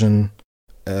coercion,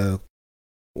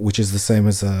 which is the same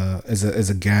as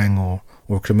a gang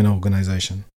or criminal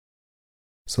organization.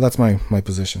 So that's my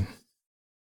position.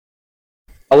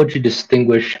 How would you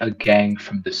distinguish a gang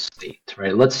from the state,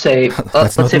 right? Let's say,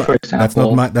 for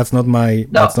example, that's not my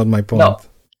point.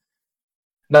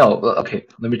 No. Okay.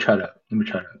 Let me try to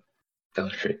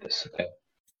illustrate this. Okay.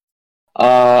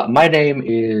 My name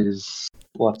is,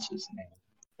 what's his name?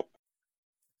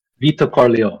 Vito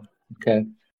Corleone. Okay,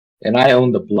 and I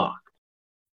own the block.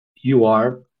 You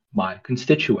are my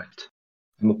constituent.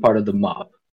 I'm a part of the mob.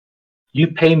 You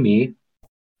pay me,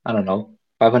 I don't know,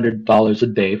 $500 a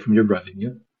day from your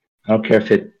revenue. I don't care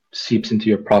if it seeps into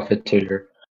your profit or your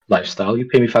lifestyle. You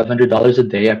pay me $500 a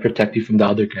day. I protect you from the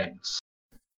other gangs.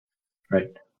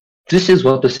 Right? This is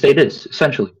what the state is,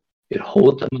 essentially. It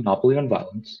holds a monopoly on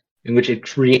violence in which it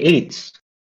creates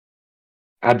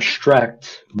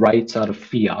abstract rights out of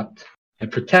fiat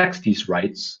and protects these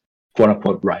rights,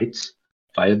 quote-unquote rights,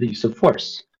 via the use of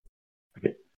force.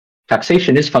 Okay.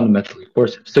 Taxation is fundamentally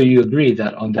coercive. So you agree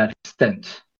that on that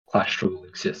extent, class struggle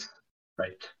exists,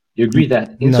 right? You agree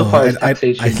that insofar as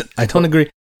taxation... I don't agree.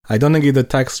 I don't agree that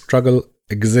tax struggle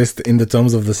exists in the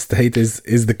terms of the state is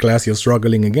the class you're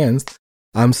struggling against.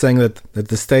 I'm saying that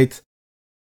the state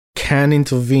can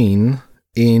intervene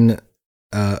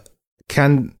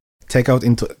can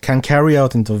carry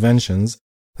out interventions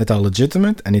that are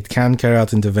legitimate, and it can carry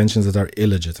out interventions that are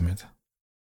illegitimate.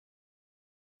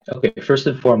 Okay, first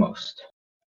and foremost,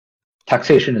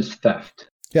 taxation is theft.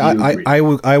 Yeah, I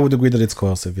would agree that it's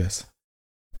coercive, yes.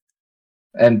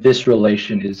 And this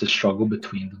relation is a struggle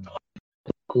between the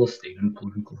non-political estate and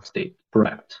political estate,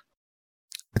 correct?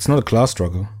 It's not a class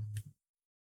struggle.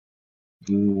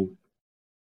 You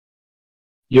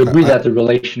agree that the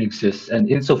relation exists, and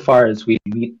insofar as we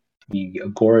meet the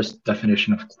agorist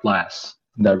definition of class,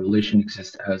 that relation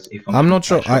exists as a function. I'm not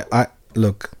sure.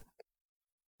 Look,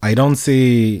 I don't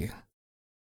see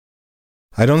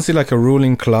like a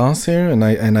ruling class here, and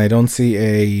I don't see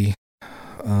a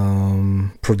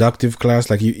productive class.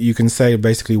 Like you can say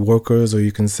basically workers, or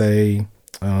you can say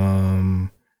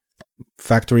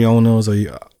factory owners, or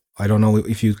I don't know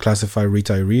if you classify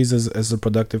retirees as a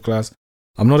productive class.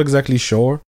 I'm not exactly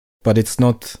sure, but it's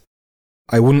not.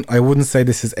 I wouldn't say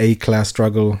this is a class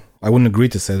struggle. I wouldn't agree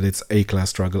to say that it's a class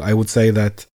struggle. I would say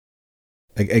that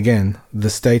again, the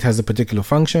state has a particular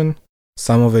function.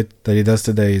 Some of it that it does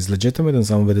today is legitimate, and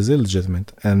some of it is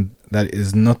illegitimate. And that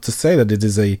is not to say that it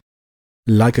is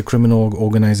like a criminal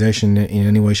organization in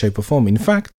any way, shape, or form. In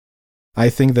fact, I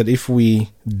think that if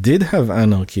we did have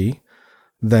anarchy,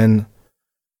 then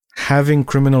having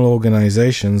criminal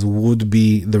organizations would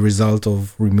be the result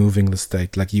of removing the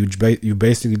state. Like you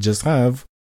basically just have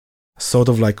sort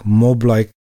of like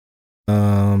mob-like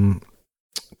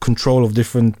control of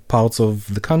different parts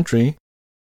of the country,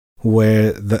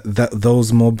 where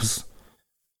those mobs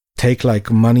take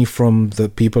like money from the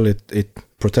people it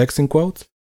protects, in quotes,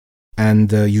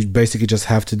 and you basically just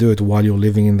have to do it while you're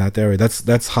living in that area.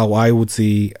 That's how I would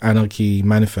see anarchy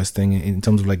manifesting in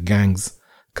terms of like gangs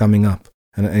coming up,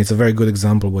 and it's a very good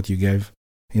example what you gave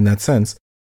in that sense.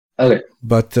 Okay.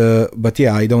 But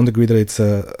yeah, I don't agree that it's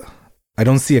a. I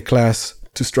don't see a class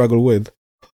to struggle with.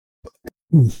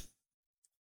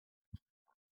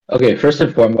 Okay, first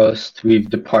and foremost, we've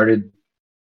departed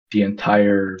the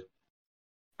entire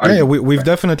Yeah, argument. we've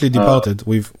definitely departed.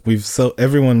 We've so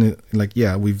everyone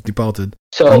we've departed.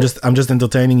 So I'm just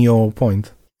entertaining your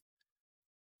point.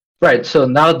 right. So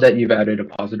now that you've added a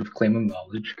positive claim of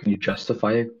knowledge, can you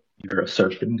justify your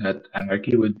assertion that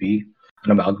anarchy would be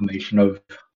an amalgamation of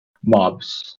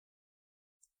mobs?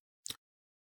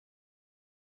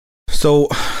 So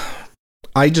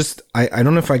I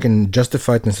don't know if I can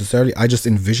justify it necessarily. I just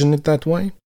envision it that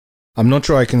way. I'm not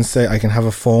sure I can have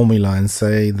a formula and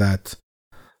say that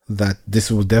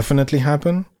this will definitely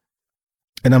happen.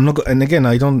 And and again,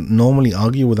 I don't normally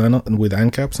argue with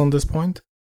ANCAPs on this point,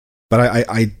 but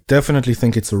I definitely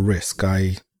think it's a risk.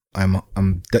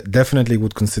 I'm definitely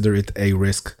would consider it a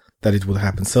risk that it would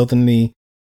happen. Certainly,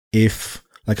 if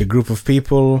like a group of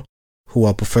people who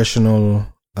are professional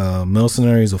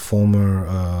mercenaries or former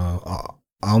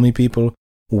army people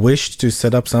wished to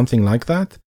set up something like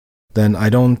that, then I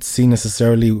don't see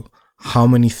necessarily how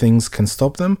many things can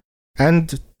stop them.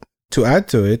 And to add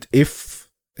to it, if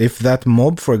that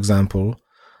mob, for example,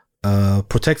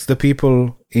 protects the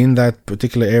people in that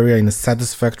particular area in a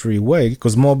satisfactory way,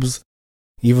 because mobs,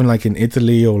 even like in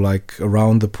Italy or like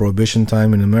around the Prohibition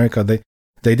time in America,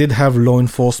 they did have law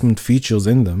enforcement features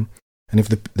in them. And if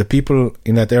the people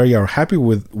in that area are happy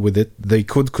with it, they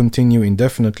could continue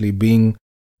indefinitely being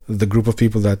the group of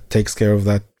people that takes care of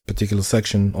that particular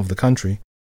section of the country.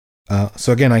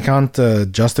 So again, I can't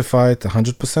justify it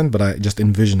 100%, but I just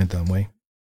envision it that way.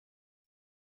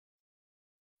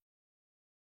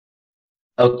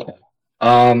 Okay.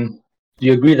 Do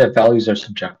you agree that values are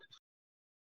subjective?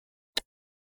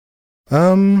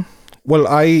 Well,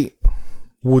 I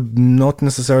would not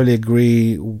necessarily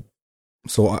agree.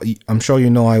 So I'm sure you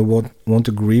know I won't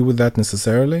agree with that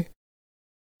necessarily.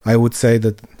 I would say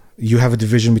that you have a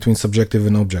division between subjective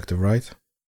and objective, right?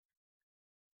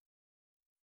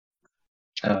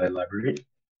 Elaborate.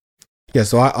 Yeah,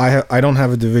 so I don't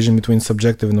have a division between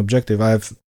subjective and objective. I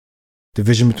have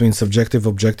division between subjective,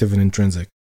 objective, and intrinsic.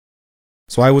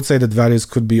 So I would say that values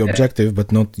could be objective,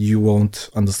 but not. You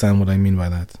won't understand what I mean by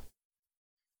that.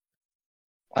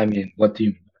 I mean, what do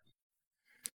you mean?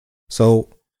 So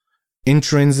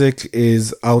intrinsic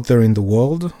is out there in the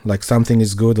world, like something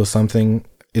is good or something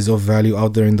is of value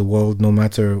out there in the world, no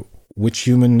matter which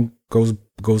human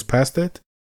goes past it.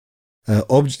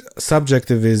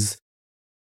 Subjective is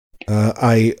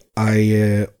I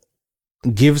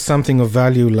give something of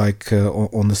value like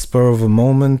on the spur of a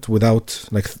moment without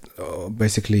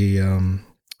basically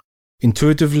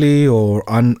intuitively or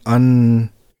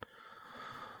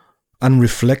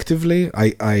unreflectively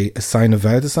I assign a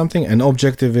value to something. And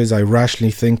objective is I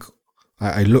rationally think,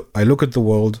 I look at the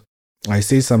world, I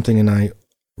see something and I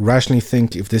rationally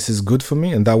think if this is good for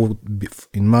me, and that would be,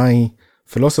 in my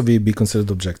philosophy, be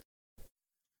considered objective.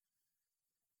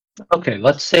 Okay,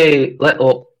 let's say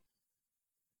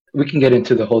we can get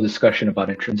into the whole discussion about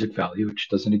intrinsic value, which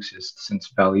doesn't exist since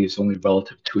value is only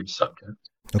relative to its subject.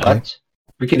 Okay. But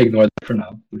we can ignore that for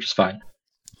now, which is fine.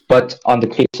 But on the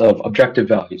case of objective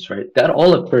values, right, that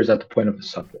all occurs at the point of the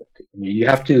subject. I mean, you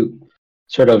have to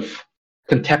sort of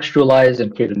contextualize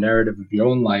and create a narrative of your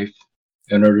own life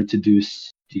in order to do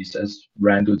these, as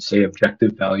Rand would say,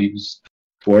 objective values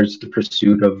towards the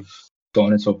pursuit of so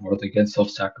on and so forth, against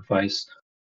self-sacrifice,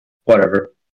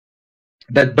 whatever.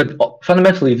 But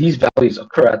fundamentally, these values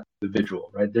occur at the individual,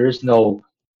 right? There is no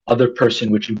other person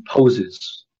which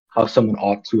imposes how someone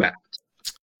ought to act.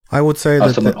 I would say how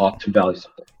that someone ought to value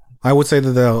something. I would say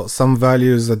that there are some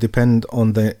values that depend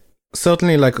on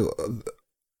certainly like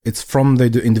it's from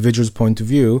the individual's point of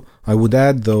view. I would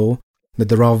add though that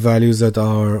there are values that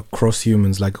are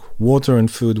cross-humans, like water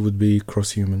and food would be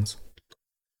cross-humans.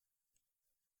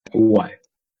 Why?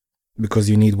 Because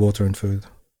you need water and food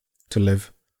to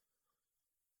live.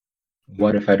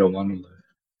 What if I don't want to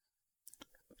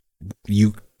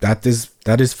live? That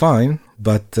is fine,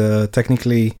 but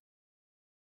technically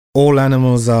all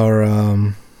animals are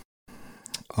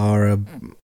a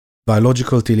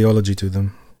biological teleology to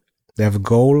them. They have a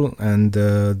goal and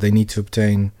they need to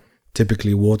obtain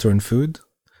typically water and food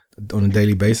on a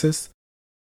daily basis.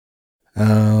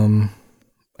 And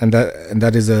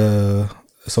that is a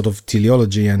sort of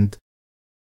teleology, and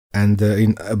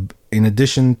in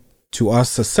addition to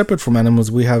us as separate from animals,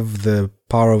 we have the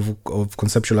power of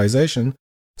conceptualization,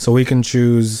 so we can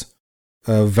choose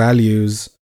values.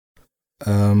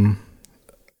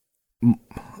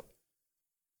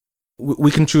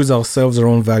 We can choose ourselves our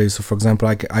own values. So, for example,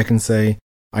 I can say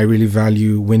I really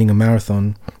value winning a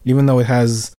marathon, even though it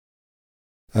has,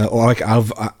 or like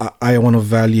I want to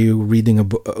value reading a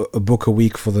book a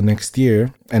week for the next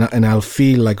year, and I'll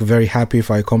feel like very happy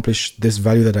if I accomplish this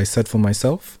value that I set for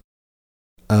myself.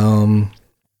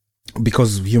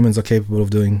 Because humans are capable of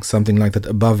doing something like that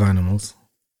above animals.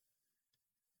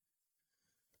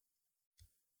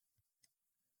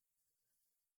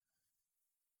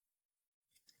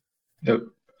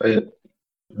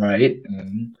 Right.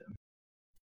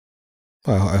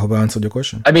 Well, I hope I answered your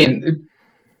question. I mean,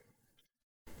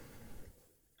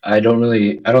 I don't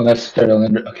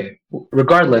necessarily okay.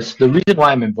 Regardless, the reason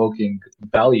why I'm invoking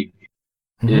value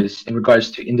is in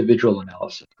regards to individual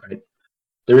analysis, right?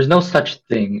 There is no such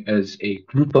thing as a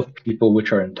group of people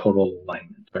which are in total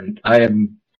alignment, right?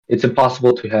 It's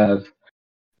impossible to have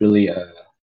really a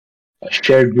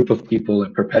shared group of people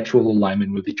in perpetual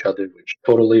alignment with each other, which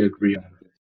totally agree on.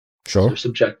 Sure. They're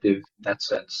subjective in that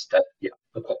sense.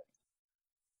 Okay.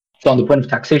 So on the point of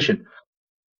taxation,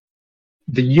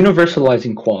 the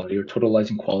universalizing quality or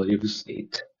totalizing quality of the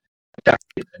state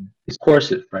is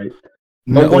coercive, right?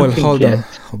 Hold on.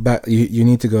 You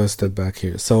need to go a step back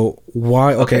here. So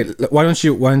why? Okay, why don't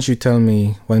you tell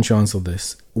me? Why don't you answer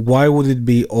this? Why would it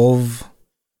be of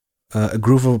a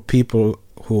group of people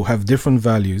who have different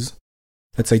values?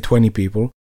 Let's say 20 people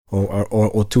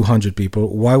or 200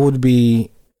 people. Why would it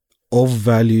be of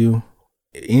value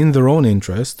in their own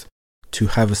interest to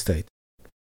have a state?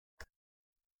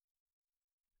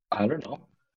 I don't know.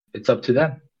 It's up to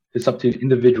them. It's up to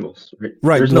individuals, right?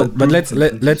 Right, but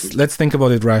let's think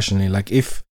about it rationally. Like,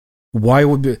 even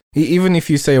if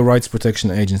you say a rights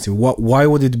protection agency, why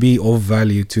would it be of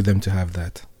value to them to have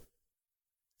that?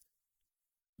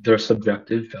 Their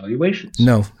subjective valuations.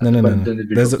 No.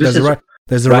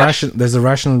 There's a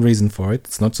rational reason for it.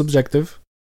 It's not subjective.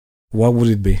 What would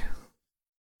it be?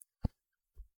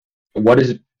 What is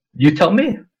it? You tell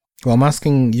me. Well, I'm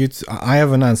asking you. I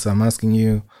have an answer. I'm asking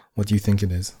you what you think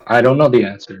it is. I don't know the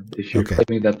answer. If you're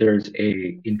claiming that there's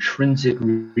a intrinsic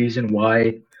reason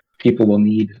why people will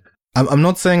need. I'm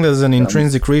not saying there's an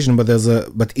intrinsic reason, but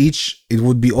it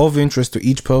would be of interest to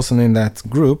each person in that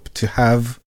group to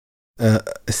have a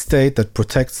state that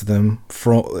protects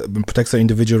their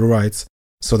individual rights,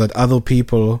 so that other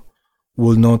people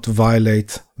will not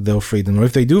violate their freedom. Or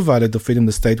if they do violate the freedom,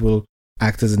 the state will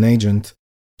act as an agent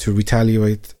to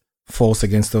retaliate force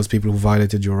against those people who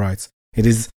violated your rights. It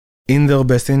is in their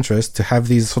best interest to have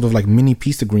these sort of like mini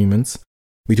peace agreements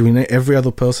between every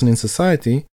other person in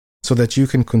society, so that you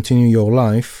can continue your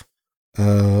life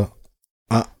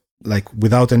like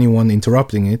without anyone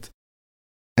interrupting it.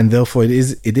 And therefore it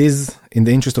is in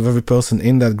the interest of every person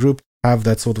in that group to have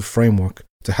that sort of framework,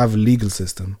 to have a legal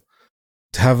system,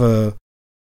 to have a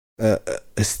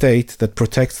state that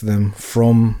protects them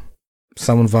from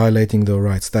someone violating their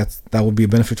rights. That would be a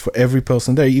benefit for every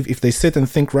person there. If they sit and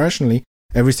think rationally,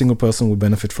 every single person will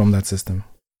benefit from that system.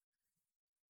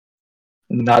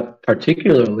 Not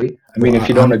particularly. I mean, if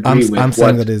you don't agree with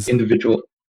what individual...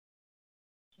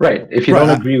 Right. If you don't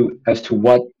agree as to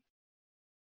what...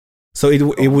 So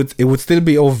it would still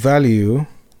be of value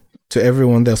to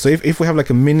everyone there. So if we have like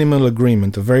a minimal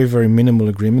agreement, a very, very minimal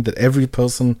agreement that every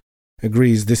person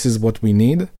agrees this is what we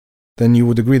need, then you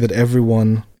would agree that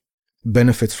everyone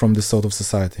benefits from this sort of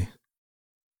society.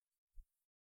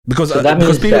 Because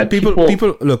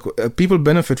people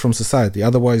benefit from society.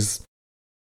 Otherwise,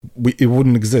 it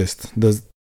wouldn't exist. There's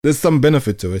some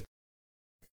benefit to it,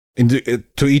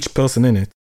 to each person in it.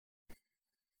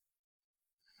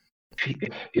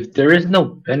 If there is no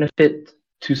benefit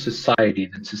to society,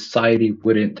 then society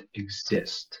wouldn't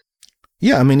exist.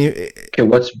 Yeah, I mean... Okay,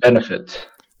 what's benefit?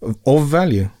 Of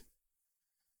value.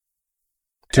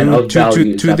 To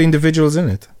the individuals in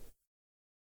it.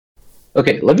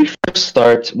 Okay, let me first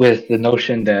start with the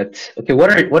notion that, okay,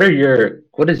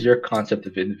 what is your concept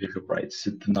of individual rights?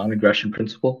 Is it the non-aggression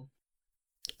principle?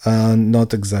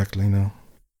 Not exactly, no.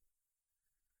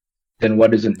 Then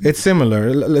what is it? It's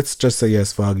similar. Let's just say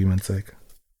yes for argument's sake.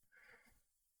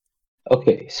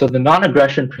 Okay, so the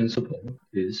non-aggression principle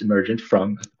is emergent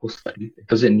from ethical study. It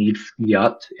doesn't need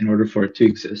fiat in order for it to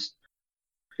exist.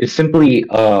 It's simply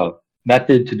a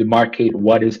method to demarcate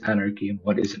what is anarchy and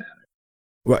what isn't anarchy.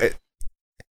 Right.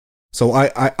 So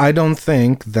I don't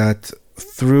think that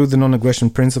through the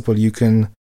non-aggression principle you can,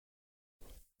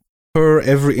 per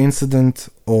every incident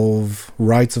of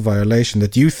rights violation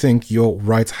that you think your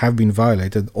rights have been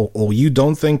violated, or you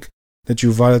don't think that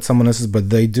you violate someone else's but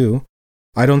they do,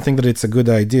 I don't think that it's a good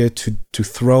idea to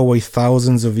throw away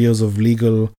thousands of years of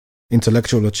legal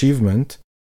intellectual achievement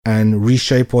and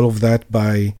reshape all of that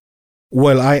by,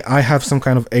 well, I have some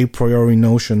kind of a priori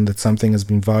notion that something has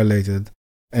been violated,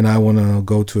 and I want to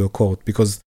go to a court,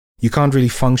 because you can't really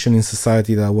function in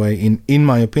society that way, in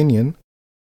my opinion.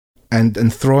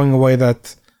 And throwing away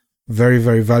that very,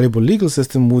 very valuable legal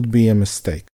system would be a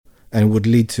mistake and would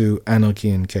lead to anarchy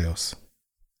and chaos.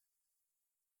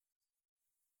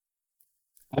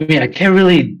 I mean, I can't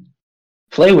really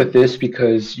play with this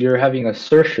because you're having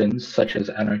assertions such as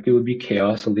anarchy would be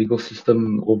chaos, a legal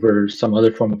system over some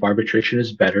other form of arbitration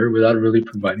is better, without really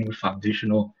providing a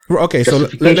foundational. Okay, so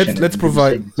let's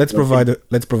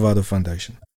provide a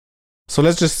foundation. So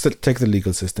let's just take the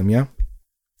legal system, yeah.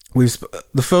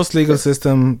 The first legal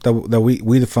system that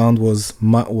we found was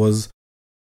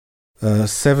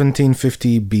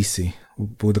 1750 BC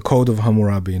with the Code of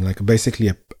Hammurabi, like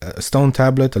basically a stone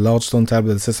tablet, a large stone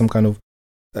tablet that says some kind of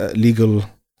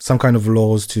some kind of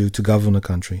laws to govern a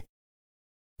country.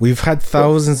 We've had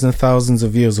thousands and thousands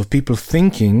of years of people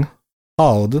thinking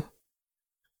hard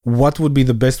what would be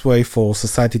the best way for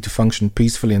society to function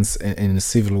peacefully and in a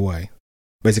civil way,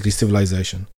 basically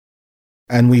civilization.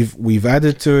 And we've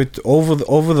added to it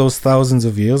over those thousands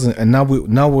of years, and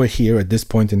now we're here at this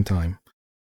point in time.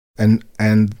 And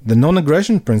the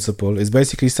non-aggression principle is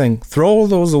basically saying throw all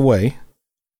those away.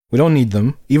 We don't need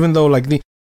them, even though like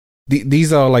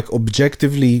these are like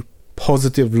objectively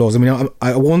positive laws. I mean,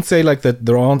 I won't say like that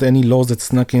there aren't any laws that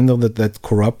snuck in there that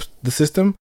corrupt the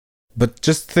system, but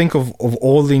just think of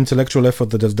all the intellectual effort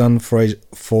that is done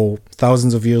for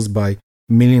thousands of years by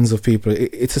millions of people.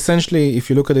 It's essentially, if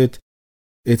you look at it,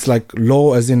 it's like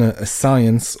law as in a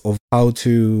science of how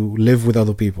to live with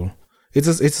other people. It's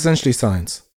essentially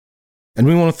science. And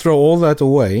we want to throw all that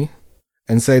away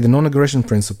and say the non-aggression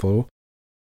principle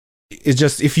is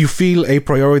just, if you feel a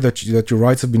priori that your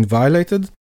rights have been violated,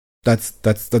 that's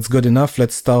good enough.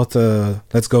 Let's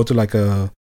go to like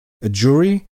a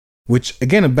jury, which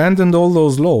again abandoned all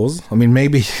those laws. I mean,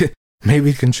 maybe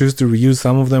it can choose to reuse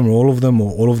some of them or all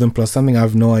of them plus something. I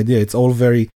have no idea. It's all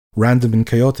very random and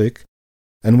chaotic.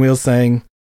 And we're saying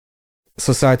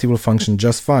society will function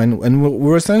just fine. And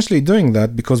we're essentially doing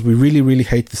that because we really, really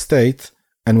hate the state,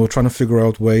 and we're trying to figure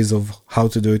out ways of how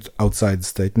to do it outside the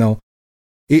state. Now,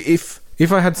 if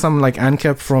I had some like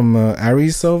ANCAP from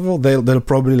Aries server, they'll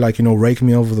probably like, rake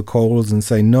me over the coals and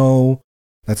say, no,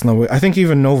 that's not way. I think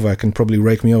even Nova can probably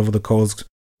rake me over the coals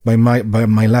by my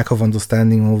lack of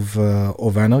understanding of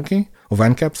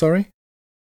ANCAP, sorry.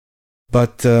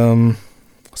 But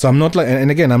so I'm not like,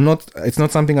 and again, it's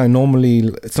not something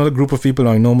it's not a group of people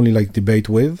I normally like debate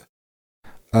with.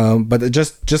 But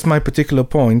just my particular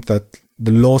point that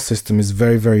the law system is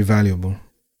very, very valuable.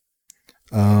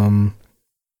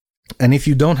 And if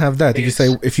you don't have that,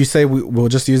 if you say we're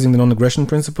just using the non-aggression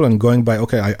principle and going by,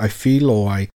 okay, I feel, or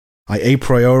I a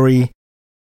priori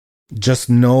just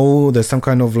know there's some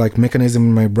kind of like mechanism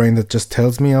in my brain that just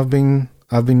tells me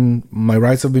my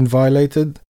rights have been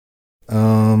violated,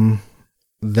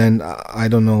 then I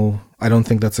don't know. I don't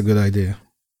think that's a good idea.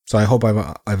 So I hope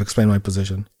I've explained my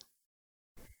position.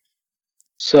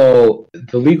 So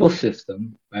the legal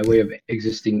system, by way of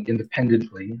existing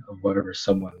independently of whatever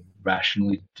someone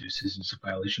rationally deduces is a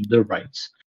violation of their rights,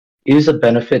 is a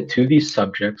benefit to these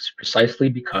subjects precisely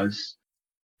because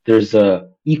there's a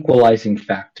equalizing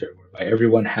factor whereby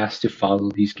everyone has to follow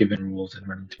these given rules in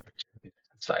order to participate in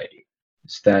society.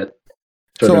 Is that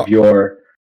sort of your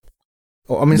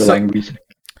underlying reasoning?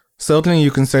 Certainly,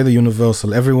 you can say the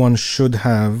universal. Everyone should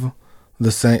have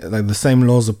the same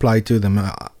laws apply to them.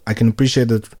 I can appreciate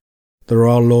that there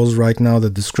are laws right now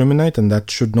that discriminate, and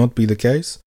that should not be the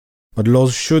case. But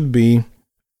laws should be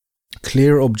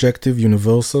clear, objective,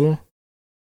 universal,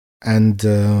 and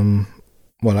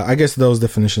I guess those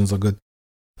definitions are good.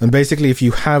 And basically, if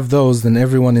you have those, then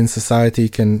everyone in society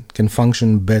can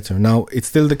function better. Now, it's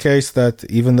still the case that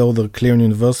even though they're clear and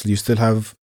universal, you still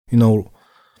have,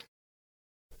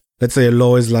 let's say a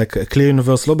law is like a clear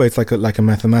universal law, but it's like a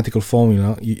mathematical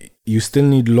formula. You still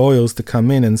need lawyers to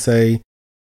come in and say,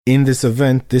 in this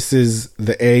event, this is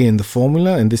the A in the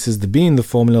formula, and this is the B in the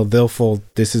formula. Therefore,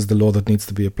 this is the law that needs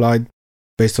to be applied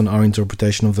based on our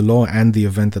interpretation of the law and the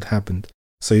event that happened.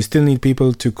 So you still need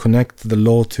people to connect the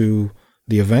law to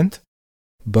the event,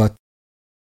 but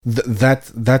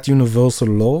that universal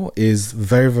law is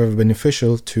very, very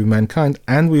beneficial to mankind,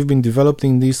 and we've been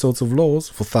developing these sorts of laws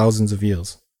for thousands of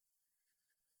years.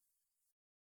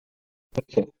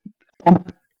 Okay. I'm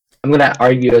going to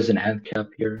argue as an ANCAP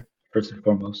here, first and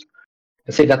foremost,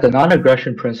 and say that the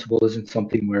non-aggression principle isn't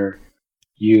something where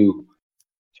you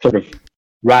sort of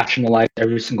rationalize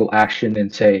every single action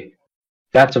and say,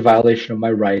 that's a violation of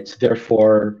my rights,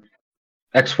 therefore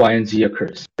X, Y, and Z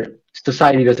occurs.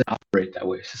 Society doesn't operate that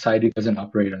way. Society doesn't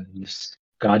operate on this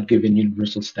God-given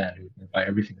universal standard whereby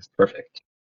everything is perfect.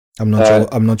 I'm not sure.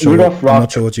 I'm not sure. Rudolf I'm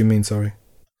not sure what you mean. Sorry.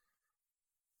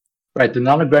 Right, the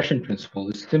non-aggression principle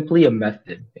is simply a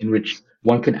method in which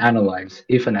one can analyze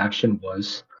if an action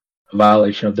was a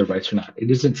violation of their rights or not. It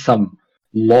isn't some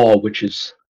law which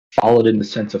is followed in the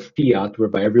sense of fiat,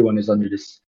 whereby everyone is under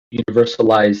this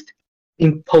universalized,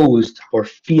 imposed or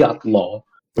fiat law,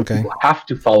 where Okay. people have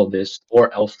to follow this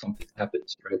or else something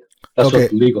happens, right? That's Okay.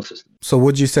 what the legal system is. So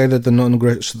would you say that the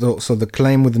non-aggression, so the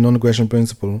claim with the non-aggression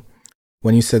principle,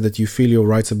 when you said that you feel your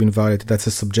rights have been violated, that's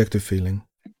a subjective feeling?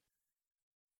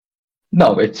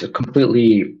 No, it's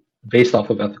completely based off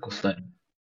of ethical study.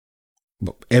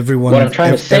 But everyone, What I'm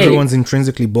trying to say- everyone's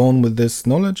intrinsically born with this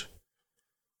knowledge?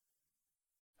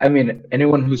 I mean,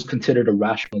 anyone who's considered a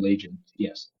rational agent,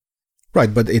 yes.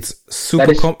 Right, but it's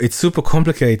super it's super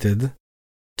complicated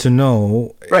to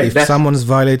know if someone's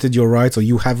violated your rights or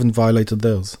you haven't violated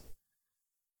theirs.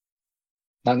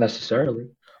 Not necessarily.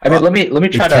 I mean, let me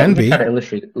try to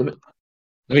illustrate it. Let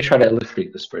me try to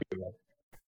illustrate this for you.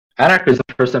 Anarchism,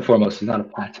 first and foremost, is not a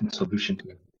patent solution to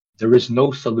it. There is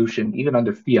no solution, even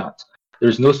under fiat.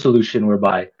 There's no solution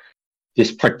whereby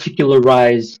this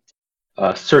particularized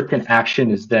certain action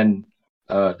is then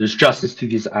there's justice to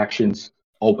these actions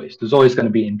always. There's always going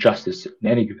to be injustice in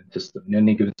any given system, in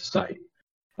any given society,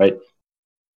 right?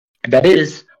 That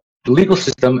is, the legal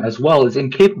system as well is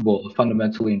incapable of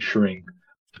fundamentally ensuring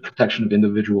the protection of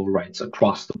individual rights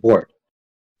across the board.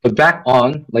 But back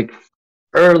on, like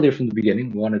earlier from the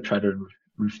beginning, we want to try to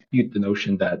refute the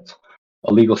notion that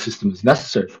a legal system is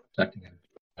necessary for protecting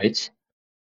rights.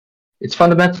 It's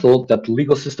fundamental that the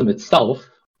legal system itself,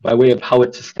 by way of how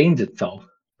it sustains itself,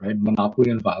 right,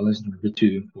 monopoly and violence in order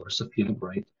to enforce a fiat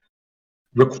right,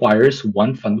 requires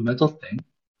one fundamental thing,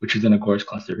 which is in Agorist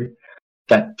class theory,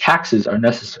 that taxes are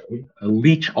necessary. A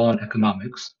leech on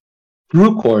economics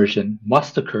through coercion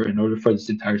must occur in order for this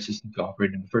entire system to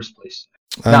operate in the first place.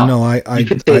 Now, no, I don't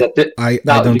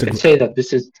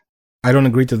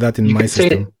agree to that in my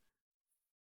system.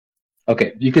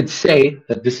 Okay, you could say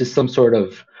that this is some sort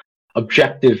of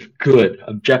objective good,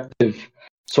 objective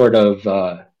sort of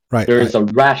right. There is a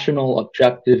rational,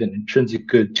 objective, and intrinsic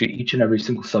good to each and every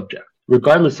single subject,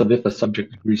 regardless of if a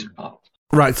subject agrees or not.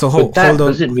 Right. So hold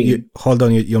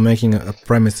on. You're making a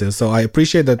premise here. So I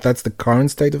appreciate that that's the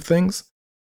current state of things.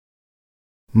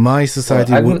 My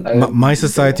society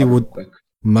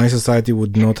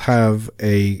would not have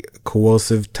a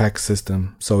coercive tax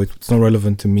system, so it's not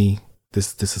relevant to me.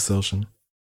 This assertion.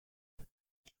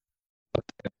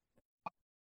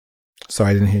 Sorry,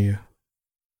 I didn't hear you.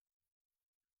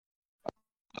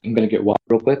 I'm gonna get water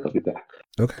real quick. I'll be back.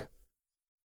 Okay.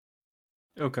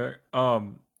 Okay.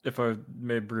 If I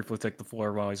may briefly take the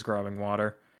floor while he's grabbing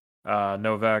water.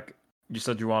 Novak, you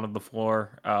said you wanted the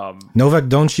floor. Novak,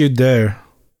 don't you dare.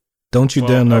 Don't you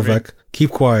dare, Novak.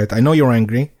 Keep quiet. I know you're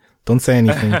angry. Don't say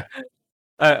anything.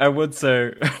 I would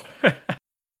say...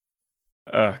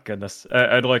 oh, goodness.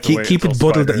 I'd like to keep it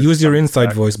bottled. Use your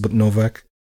inside voice, but Novak.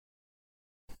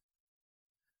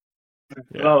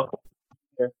 Yeah. Oh.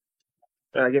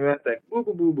 Give me a sec. Boo,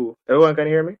 boo, boo, boo. Everyone can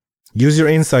hear me? Use your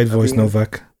inside voice,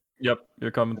 Novak. Yep,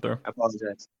 you're coming through. I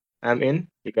apologize. I'm in.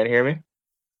 You can hear me?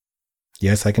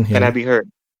 Yes, I can hear you. Can I be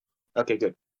heard? Okay,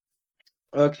 good.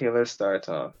 Okay, let's start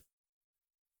off.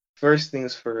 First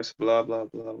things first, blah, blah,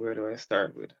 blah. Where do I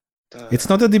start with? It's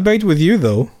not a debate with you,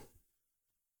 though.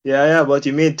 Yeah, but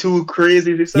you made two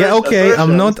crazy research. Yeah, okay,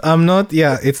 assertions. I'm not,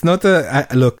 yeah, it's not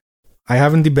look, I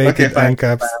haven't debated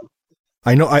ANCAPs.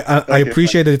 I know, I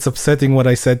appreciate that it's upsetting what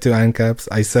I said to ANCAPs.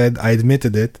 I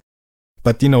admitted it.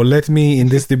 But, let me, in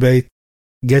this debate,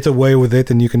 get away with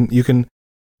it, and you can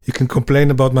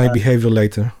complain about my behavior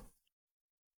later.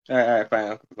 All right,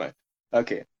 fine.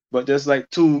 Okay, but there's like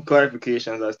two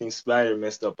clarifications I think Spider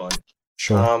messed up on.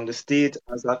 Sure. The state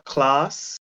as a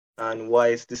class and why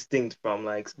it's distinct from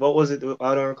what was it?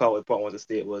 I don't recall what part was the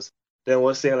state was. Then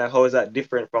we're saying how is that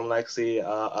different from say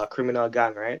a criminal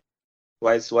gang, right?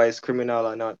 Why it's criminal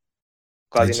or not?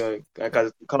 Because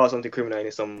because call something criminal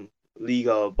in some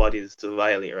legal bodies to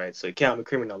violate, right? So it can't be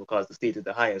criminal because the state is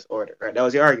the highest order, right? That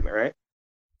was your argument, right?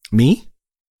 Me?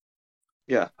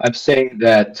 Yeah. I'm saying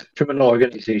that criminal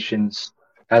organizations,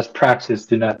 as praxis,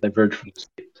 do not diverge from the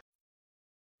state.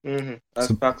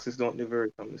 As praxis don't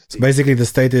diverge from the state. So basically, the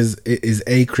state is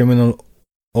a criminal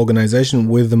organization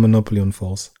with the monopoly on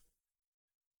force.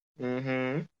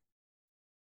 You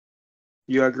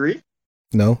agree?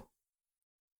 No.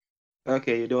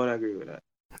 Okay, you don't agree with that.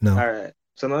 No. All right.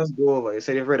 So now let's go over. You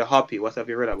said you've read of Hoppe. What have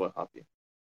you read about Hoppe?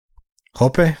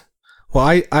 Hoppe?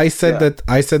 Well, I said that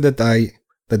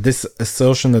this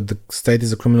assertion that the state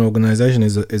is a criminal organization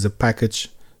is a package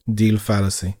deal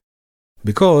fallacy,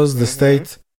 because the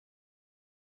state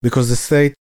because the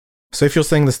state. So if you're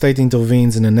saying the state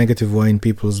intervenes in a negative way in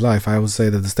people's life, I would say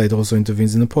that the state also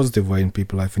intervenes in a positive way in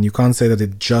people's life, and you can't say that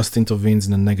it just intervenes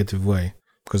in a negative way,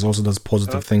 because it also does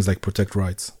positive things like protect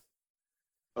rights.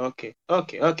 Okay,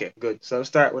 good. So I'll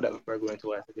start with that before going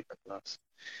to a different class.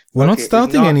 We're not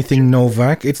starting anything,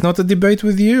 Novak. It's not a debate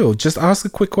with you. Just ask a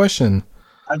quick question.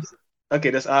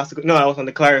 Just ask. No, I was going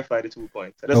to clarify the 2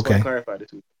 points. I just want to clarify the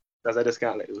 2 points because I just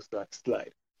can't let those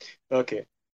slide. Okay.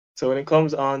 So when it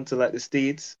comes on to like the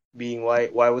states being why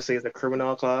we say it's a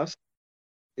criminal class,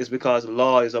 is because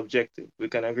law is objective. We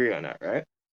can agree on that, right?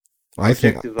 I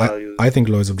think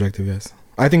law is objective. Yes,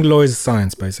 I think law is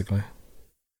science, basically.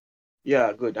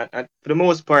 Yeah, good. And for the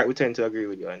most part, we tend to agree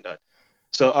with you on that.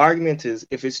 So argument is,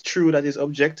 if it's true that it's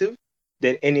objective,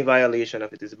 then any violation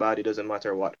of it is bad. It doesn't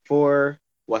matter what for,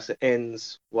 what's the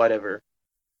ends, whatever.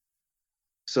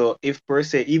 So if per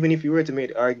se, even if you were to make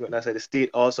the argument that the state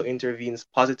also intervenes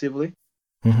positively,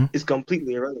 it's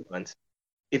completely irrelevant.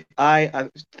 If a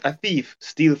thief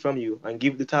steal from you and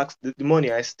give the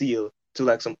money I steal to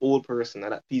like some old person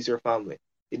and that feeds your family,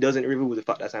 it doesn't remove the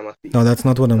fact that I'm a thief. No, that's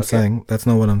not what I'm saying. That's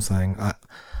not what I'm saying.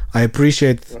 I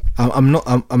appreciate. I'm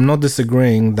not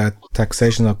disagreeing that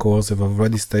taxation are coercive. I've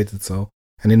already stated so.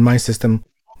 And in my system,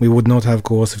 we would not have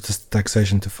coercive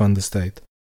taxation to fund the state.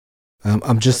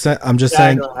 I'm just saying. I'm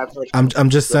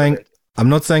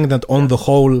not saying that on the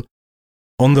whole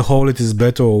it is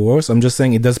better or worse. I'm just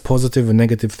saying it does positive and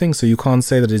negative things. So you can't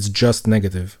say that it's just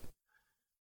negative.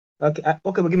 Okay,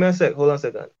 but give me a sec. Hold on a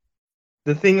second.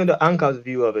 The thing in the Anchor's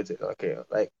view of it, okay,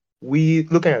 like we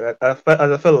looking at it as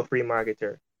a fellow free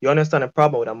marketer, you understand the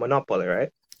problem with a monopoly,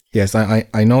 right? Yes,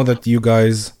 I know that you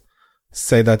guys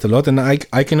say that a lot, and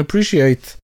I can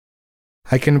appreciate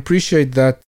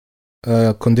that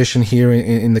condition here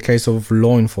in the case of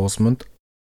law enforcement.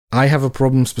 I have a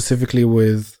problem specifically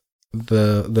with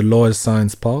the law as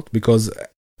science part, because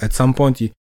at some point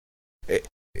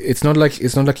it's not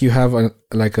like you have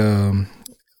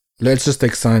let's just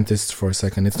take scientists for a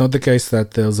second. It's not the case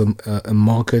that there's a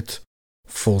market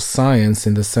for science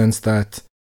in the sense that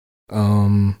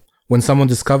when someone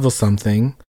discovers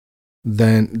something,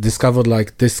 then discovered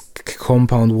like this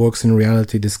compound works in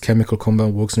reality, this chemical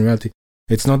compound works in reality.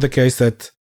 It's not the case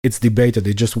that it's debated.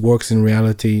 It just works in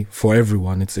reality for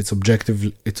everyone. It's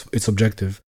objective. It's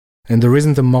objective, and there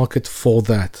isn't a market for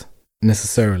that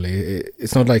necessarily.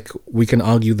 It's not like we can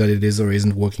argue that it is or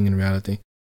isn't working in reality.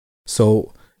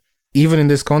 So even in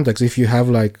this context, if you have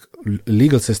like a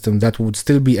legal system, that would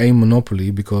still be a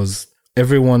monopoly because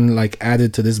everyone like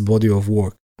added to this body of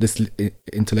work, this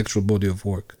intellectual body of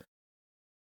work.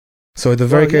 So at the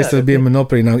very case, there'll be a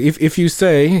monopoly. Now, if you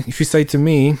say to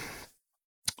me,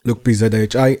 look,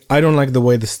 PZH, I don't like the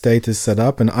way the state is set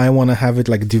up, and I want to have it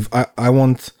like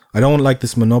I don't like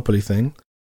this monopoly thing.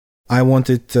 I want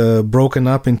it broken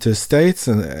up into states,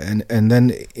 and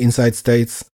then inside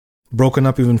states broken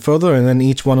up even further, and then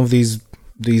each one of these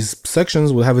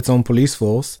sections will have its own police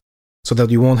force, so that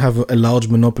you won't have a large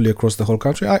monopoly across the whole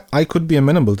country. I could be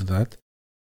amenable to that.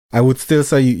 I would still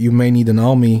say you may need an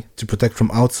army to protect from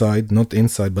outside, not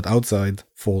inside, but outside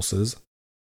forces.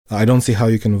 I don't see how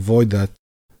you can avoid that,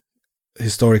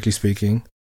 historically speaking.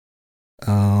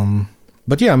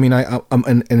 But yeah, I mean,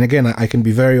 and again, I can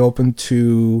be very open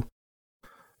to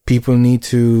people need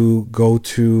to go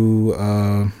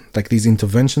to like these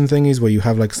intervention thingies where you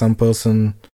have like some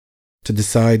person to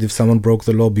decide if someone broke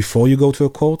the law before you go to a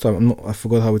court. I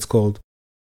forgot how it's called.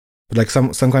 But like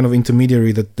some kind of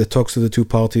intermediary that talks to the two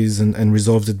parties and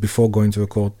resolves it before going to a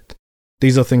court.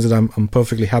 These are things that I'm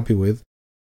perfectly happy with.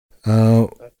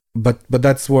 But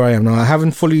that's where I am now. I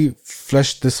haven't fully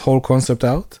fleshed this whole concept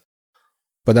out,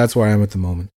 but that's where I am at the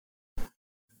moment.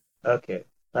 Okay.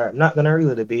 All right. I'm not going to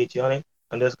really debate you on it.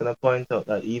 I'm just going to point out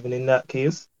that even in that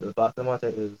case, the fact of the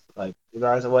matter is, like,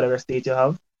 regardless of whatever state you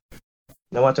have,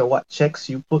 no matter what checks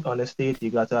you put on the state, you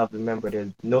got to have to remember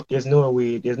there's no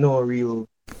real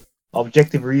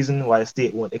objective reason why a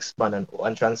state won't expand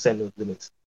and transcend those limits,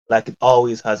 like it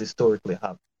always has historically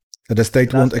have. That the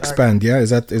state won't expand, yeah?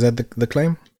 Is that the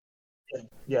claim?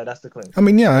 Yeah, that's the claim. I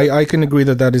mean, yeah, I can agree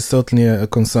that is certainly a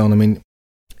concern. I mean,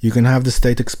 you can have the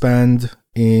state expand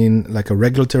in, like, a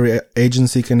regulatory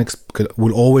agency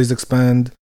will always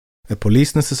expand. A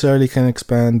police necessarily can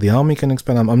expand. The army can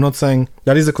expand. I'm not saying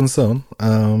that is a concern,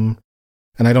 and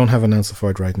I don't have an answer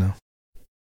for it right now.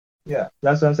 Yeah,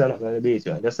 that's what I'm saying. I'm not going to debate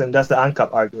you. That's the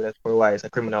ANCAP argument for why it's a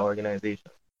criminal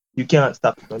organization. You can't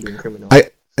stop it from being criminal.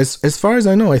 As far as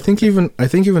I know, I think even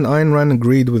Ayn Rand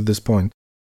agreed with this point.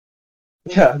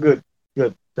 Yeah, good.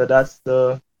 So that's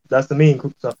the main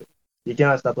crux of it. You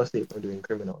cannot stop a state from doing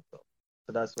criminal stuff.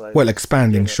 So that's why. Well,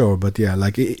 expanding, sure, but yeah,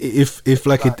 like if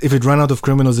it ran out of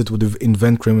criminals, it would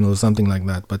invent criminals or something like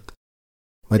that.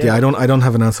 But yeah, I don't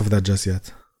have an answer for that just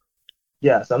yet.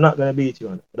 Yeah, so I'm not gonna beat you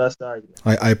on it. But that's the argument.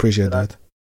 I appreciate that.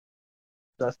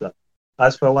 That's that.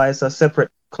 As for why it's a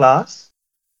separate class,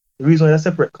 the reason why it's a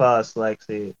separate class, like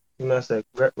say, you must say,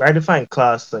 I define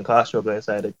class and class struggle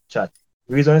inside the chat.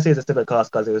 The reason I say it's a separate class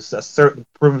because there's a certain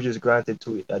privileges granted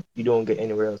to it that you don't get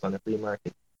anywhere else on the free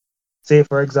market. Say,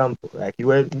 for example, like you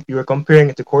were comparing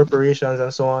it to corporations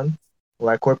and so on,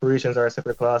 like corporations are a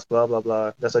separate class, blah blah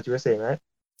blah. That's what you were saying, right?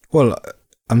 Well,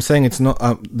 I'm saying it's not.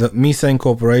 Me saying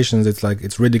corporations, it's like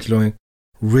it's ridiculing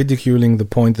the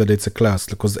point that it's a class,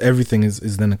 because everything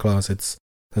is then a class.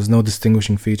 There's no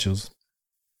distinguishing features.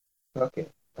 Okay,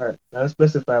 all right. Now let's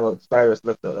specify what spiders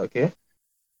looked at. Okay.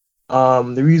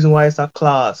 The reason why it's a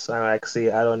class, and like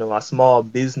say, I don't know, a small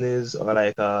business or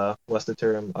like what's the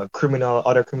term,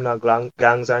 other criminal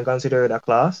gangs aren't considered a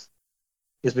class,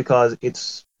 is because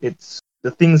it's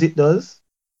the things it does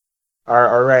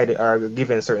are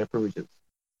given certain privileges.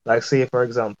 Like say, for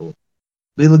example,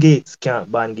 Bill Gates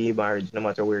can't ban gay marriage no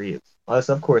matter where he is, unless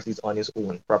of course he's on his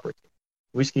own property.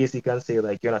 In which case he can say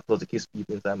like, you're not supposed to kiss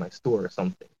people inside my store or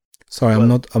something. Sorry,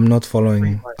 I'm not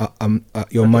following.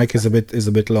 Your mic is a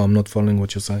bit low. I'm not following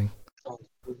what you're saying.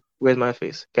 Where's my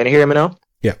face? Can you hear me now?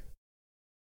 Yeah.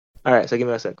 All right, so give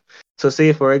me a sec. So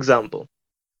say, for example,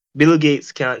 Bill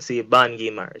Gates can't say ban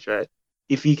gay marriage, right?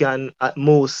 If he can at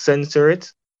most censor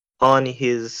it on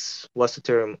his,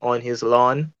 on his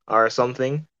lawn or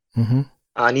something,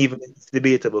 and even it's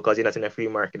debatable because you're not in a free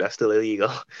market, that's still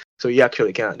illegal. So you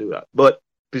actually can't do that. But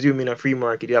presuming in a free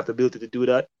market, you have the ability to do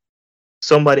that.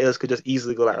 Somebody else could just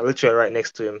easily go like literally right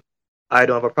next to him. I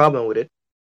don't have a problem with it.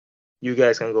 You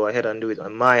guys can go ahead and do it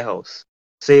on my house.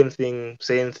 Same thing,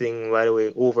 by the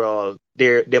way, overall,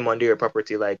 them on their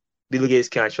property, like Bill Gates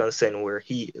can't transcend where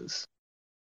he is.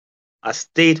 A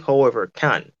state, however,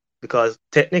 can, because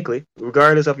technically,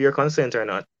 regardless of your consent or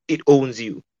not, it owns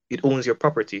you. It owns your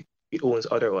property. It owns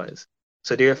otherwise.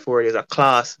 So therefore, there's a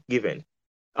class given.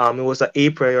 It was an a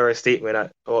priori statement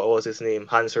that, what was his name,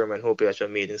 Hans Hermann Hoppe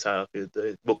actually made inside of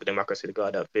the book Democracy, the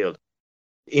God That Failed.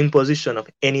 The imposition of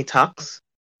any tax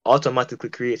automatically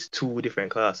creates two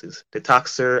different classes, the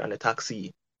taxer and the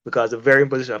taxee, because the very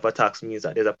imposition of a tax means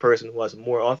that there's a person who has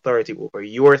more authority over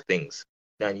your things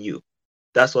than you.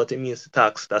 That's what it means to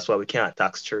tax. That's why we can't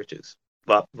tax churches.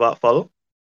 Follow?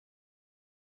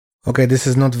 Okay, this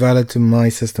is not valid to my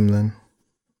system then.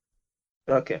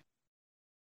 Okay.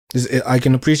 I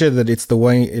can appreciate that it's the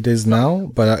way it is now,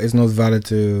 but it's not valid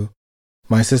to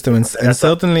my system. And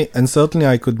certainly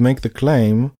I could make the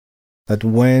claim that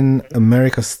when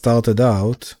America started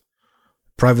out,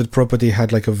 private property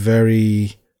had like a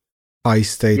very high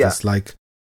status. Yeah.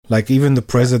 Like even the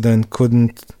president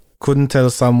couldn't tell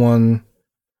someone,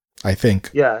 I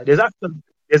think. Yeah, there's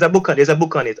a book on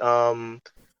it.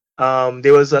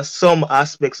 There was some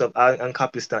aspects of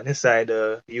Ancapistan inside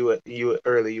the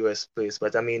early U.S. place,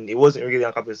 but I mean, it wasn't really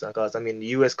Ancapistan because I mean, the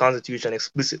U.S. Constitution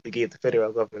explicitly gave the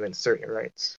federal government certain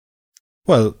rights.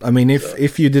 Well, I mean,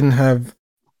 if you didn't have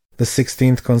the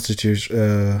 16th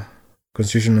Constitution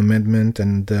Amendment,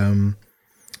 and I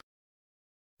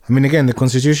mean, again, the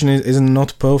Constitution is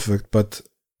not perfect, but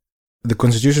the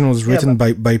Constitution was written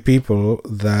by people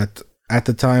that at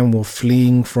the time were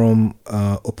fleeing from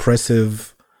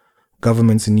oppressive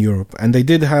governments in Europe, and they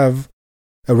did have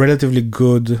a relatively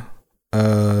good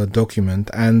document,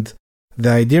 and the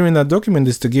idea in that document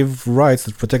is to give rights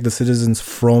that protect the citizens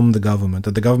from the government,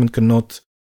 that the government cannot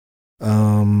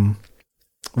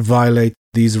violate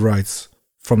these rights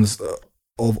from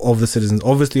of the citizens.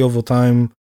 Obviously, over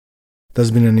time,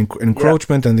 there's been an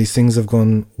encroachment, and these things have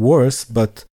gone worse,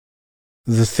 but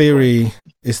the theory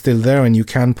is still there, and you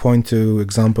can point to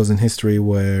examples in history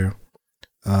where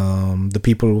the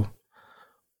people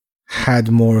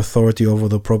had more authority over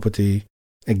the property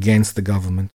against the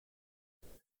government.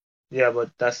 Yeah,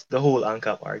 but that's the whole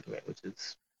ANCAP argument, which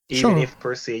is even if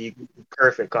per se you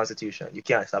perfect constitution, you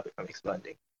can't stop it from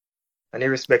expanding. And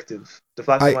irrespective, the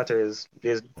fact of the matter is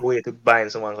there's no way to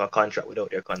bind someone to a contract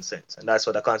without their consent, and that's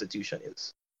what the constitution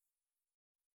is.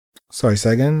 Sorry,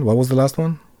 say again? What was the last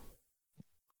one?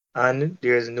 And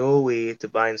there's no way to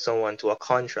bind someone to a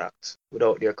contract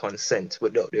without their consent,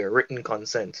 without their written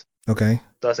consent. Okay.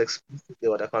 That's explicitly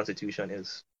what a constitution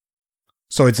is.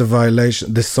 So it's a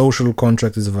violation. The social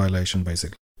contract is a violation,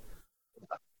 basically.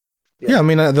 Yeah, I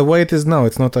mean, the way it is now,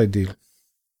 it's not ideal.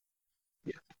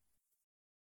 Yeah.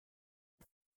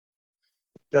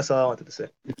 That's all I wanted to say.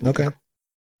 Okay.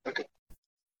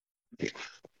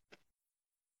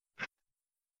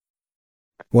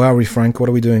 Where are we, Frank? What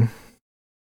are we doing?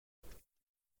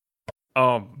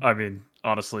 I mean,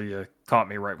 honestly, you caught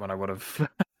me right when I would have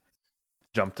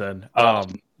jumped in.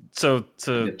 So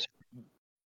to,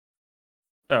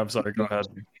 I'm sorry. Go ahead.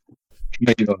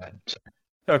 Maybe go ahead.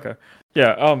 Sorry. Okay.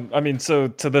 Yeah. I mean, so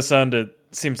to this end, it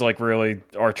seems like really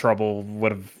our trouble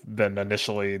would have been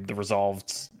initially the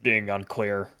resolved being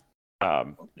unclear,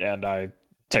 and I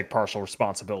take partial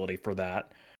responsibility for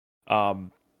that.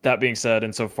 That being said,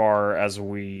 insofar as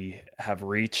we have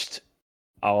reached,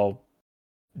 I'll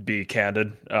be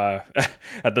candid.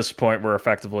 At this point, we're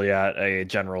effectively at a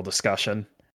general discussion.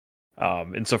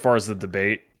 Insofar as the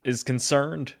debate is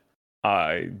concerned,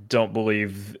 I don't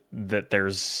believe that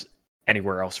there's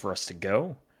anywhere else for us to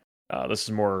go. This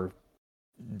is more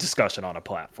discussion on a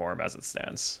platform as it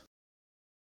stands.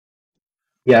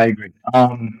 Yeah, I agree.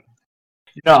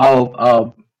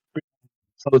 I'll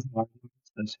close my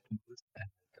arguments.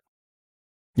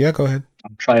 Yeah, go ahead.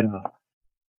 I'm trying to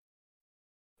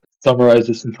summarize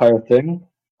this entire thing.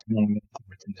 And then I'm going to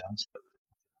written down. So,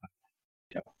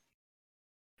 yeah.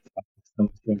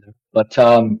 But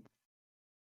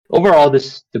overall,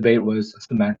 this debate was a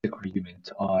semantic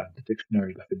argument on the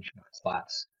dictionary definition of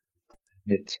class.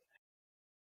 It,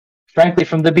 frankly,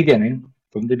 from the beginning,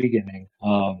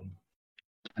 I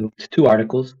looked at two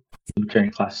articles: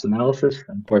 Libertarian Class Analysis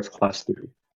and Port's Class Theory.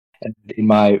 And in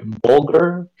my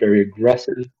vulgar, very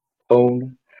aggressive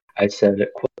tone, I said,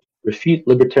 quote, refute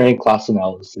libertarian class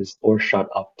analysis or shut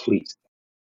up, please.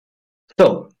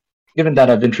 So, given that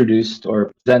I've introduced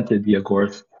or presented the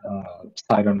agorist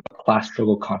side on what class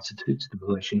struggle constitutes, the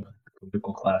relation of the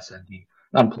political class and the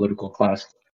non-political class,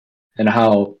 and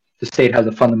how the state has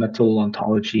a fundamental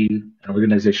ontology and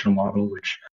organizational model,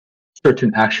 which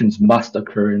certain actions must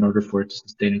occur in order for it to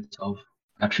sustain itself,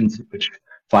 actions which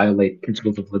violate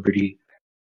principles of liberty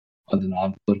on the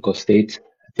non-political state.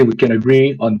 I think we can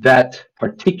agree on that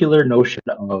particular notion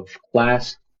of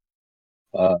class,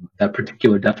 that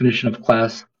particular definition of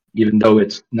class, even though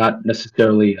it's not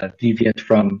necessarily a deviant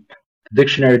from the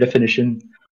dictionary definition,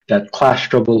 that class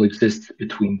struggle exists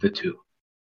between the two.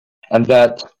 And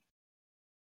that,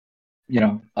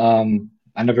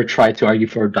 I never tried to argue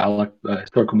for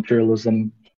historical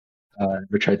materialism. I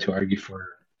never tried to argue for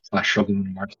class struggle in the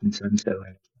Marxist sense,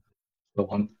 and so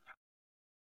on.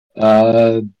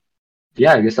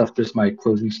 Yeah, I guess that's just my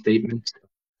closing statement.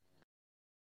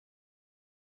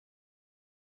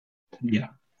 Yeah.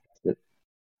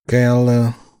 Okay,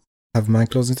 I'll have my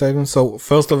closing statement. So,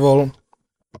 first of all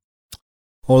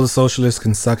the socialists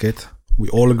can suck it. We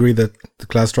all agree that the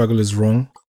class struggle is wrong.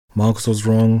 Marx was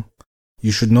wrong.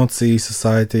 You should not see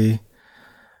society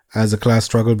as a class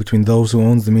struggle between those who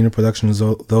owns the mean of production and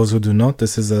those who do not.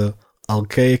 This is a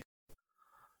archaic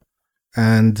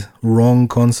and wrong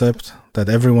concept that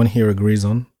everyone here agrees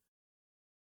on.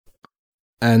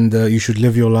 And you should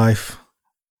live your life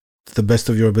to the best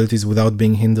of your abilities without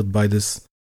being hindered by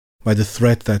the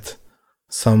threat that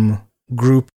some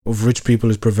group of rich people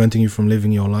is preventing you from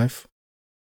living your life.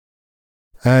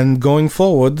 And going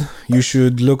forward, you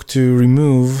should look to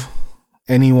remove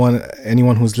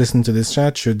anyone who's listening to this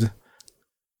chat should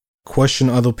question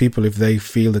other people if they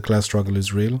feel the class struggle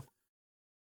is real.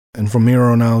 And from here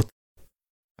on out,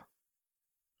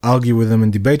 argue with them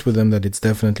and debate with them that it's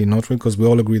definitely not real, because we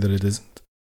all agree that it isn't.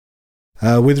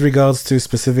 With regards to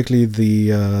specifically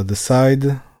the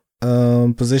side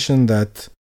position that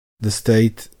the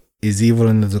state is evil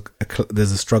and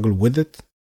there's a struggle with it,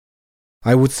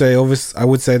 I would say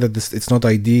that it's not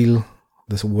ideal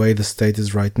the way the state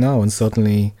is right now, and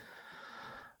certainly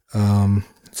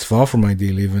it's far from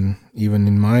ideal even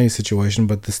in my situation.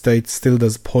 But the state still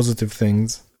does positive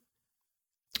things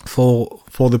for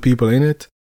the people in it.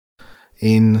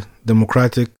 In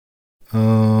democratic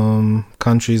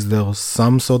countries, there's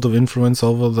some sort of influence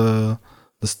over the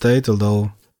state,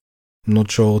 although I'm not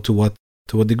sure to what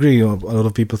degree. A lot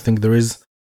of people think there is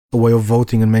a way of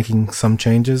voting and making some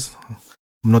changes.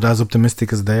 I'm not as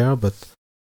optimistic as they are, but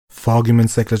for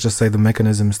argument's sake, let's just say the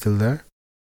mechanism is still there.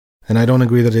 And I don't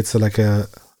agree that it's like a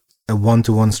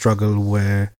one-to-one struggle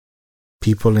where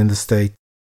people in the state,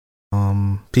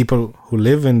 people who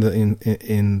live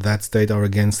in that state are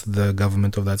against the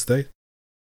government of that state.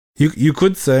 You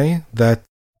could say that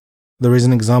there is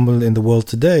an example in the world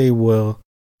today where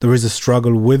there is a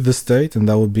struggle with the state, and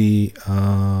that would be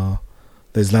the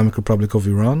Islamic Republic of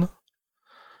Iran.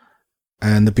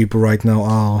 And the people right now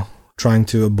are trying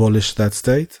to abolish that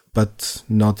state, but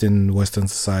not in Western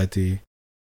society,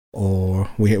 or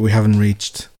we haven't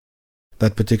reached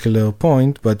that particular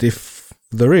point. But if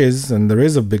there is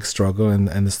a big struggle and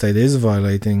the state is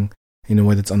violating in a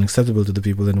way that's unacceptable to the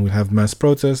people, then we'll have mass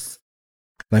protests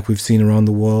like we've seen around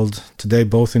the world today,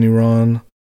 both in Iran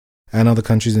and other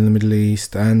countries in the Middle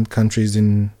East, and countries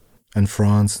in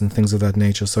France and things of that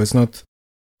nature. So it's not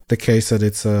the case that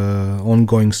it's a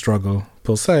ongoing struggle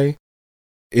per se.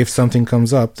 If something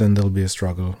comes up, then there'll be a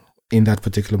struggle in that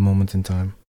particular moment in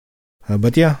time.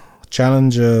 But yeah,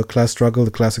 challenge class struggle,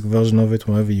 the classic version of it,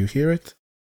 whenever you hear it.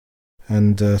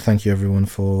 And thank you everyone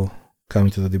for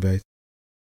coming to the debate.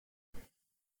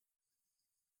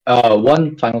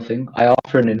 One final thing, I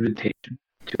offer an invitation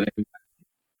to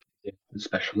anyone,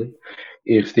 especially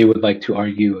if they would like to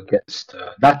argue against,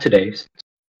 not today, since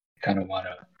I kind of want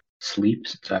to sleep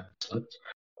since I haven't slept,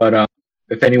 but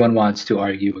if anyone wants to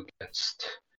argue against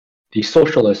the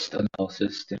socialist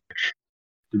analysis in which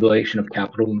the relation of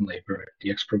capital and labor,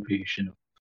 the expropriation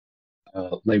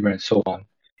of labor, and so on,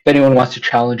 if anyone wants to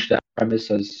challenge that premise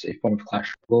as a form of class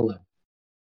struggle,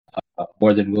 I'm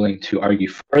more than willing to argue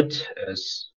for it,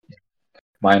 as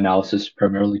my analysis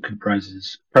primarily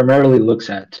looks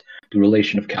at the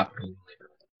relation of capital and labor.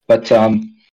 But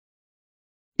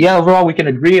yeah, overall we can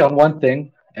agree on one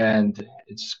thing, and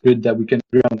it's good that we can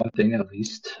agree on one thing at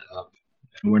least.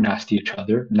 We're nasty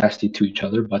to each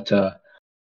other, but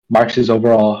Marx's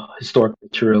overall historical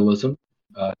materialism,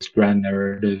 his grand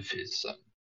narrative, his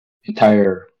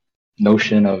entire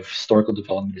notion of historical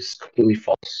development is completely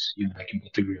false. You and I can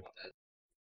both agree on that.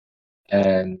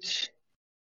 And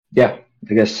yeah,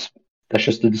 I guess that's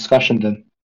just the discussion then.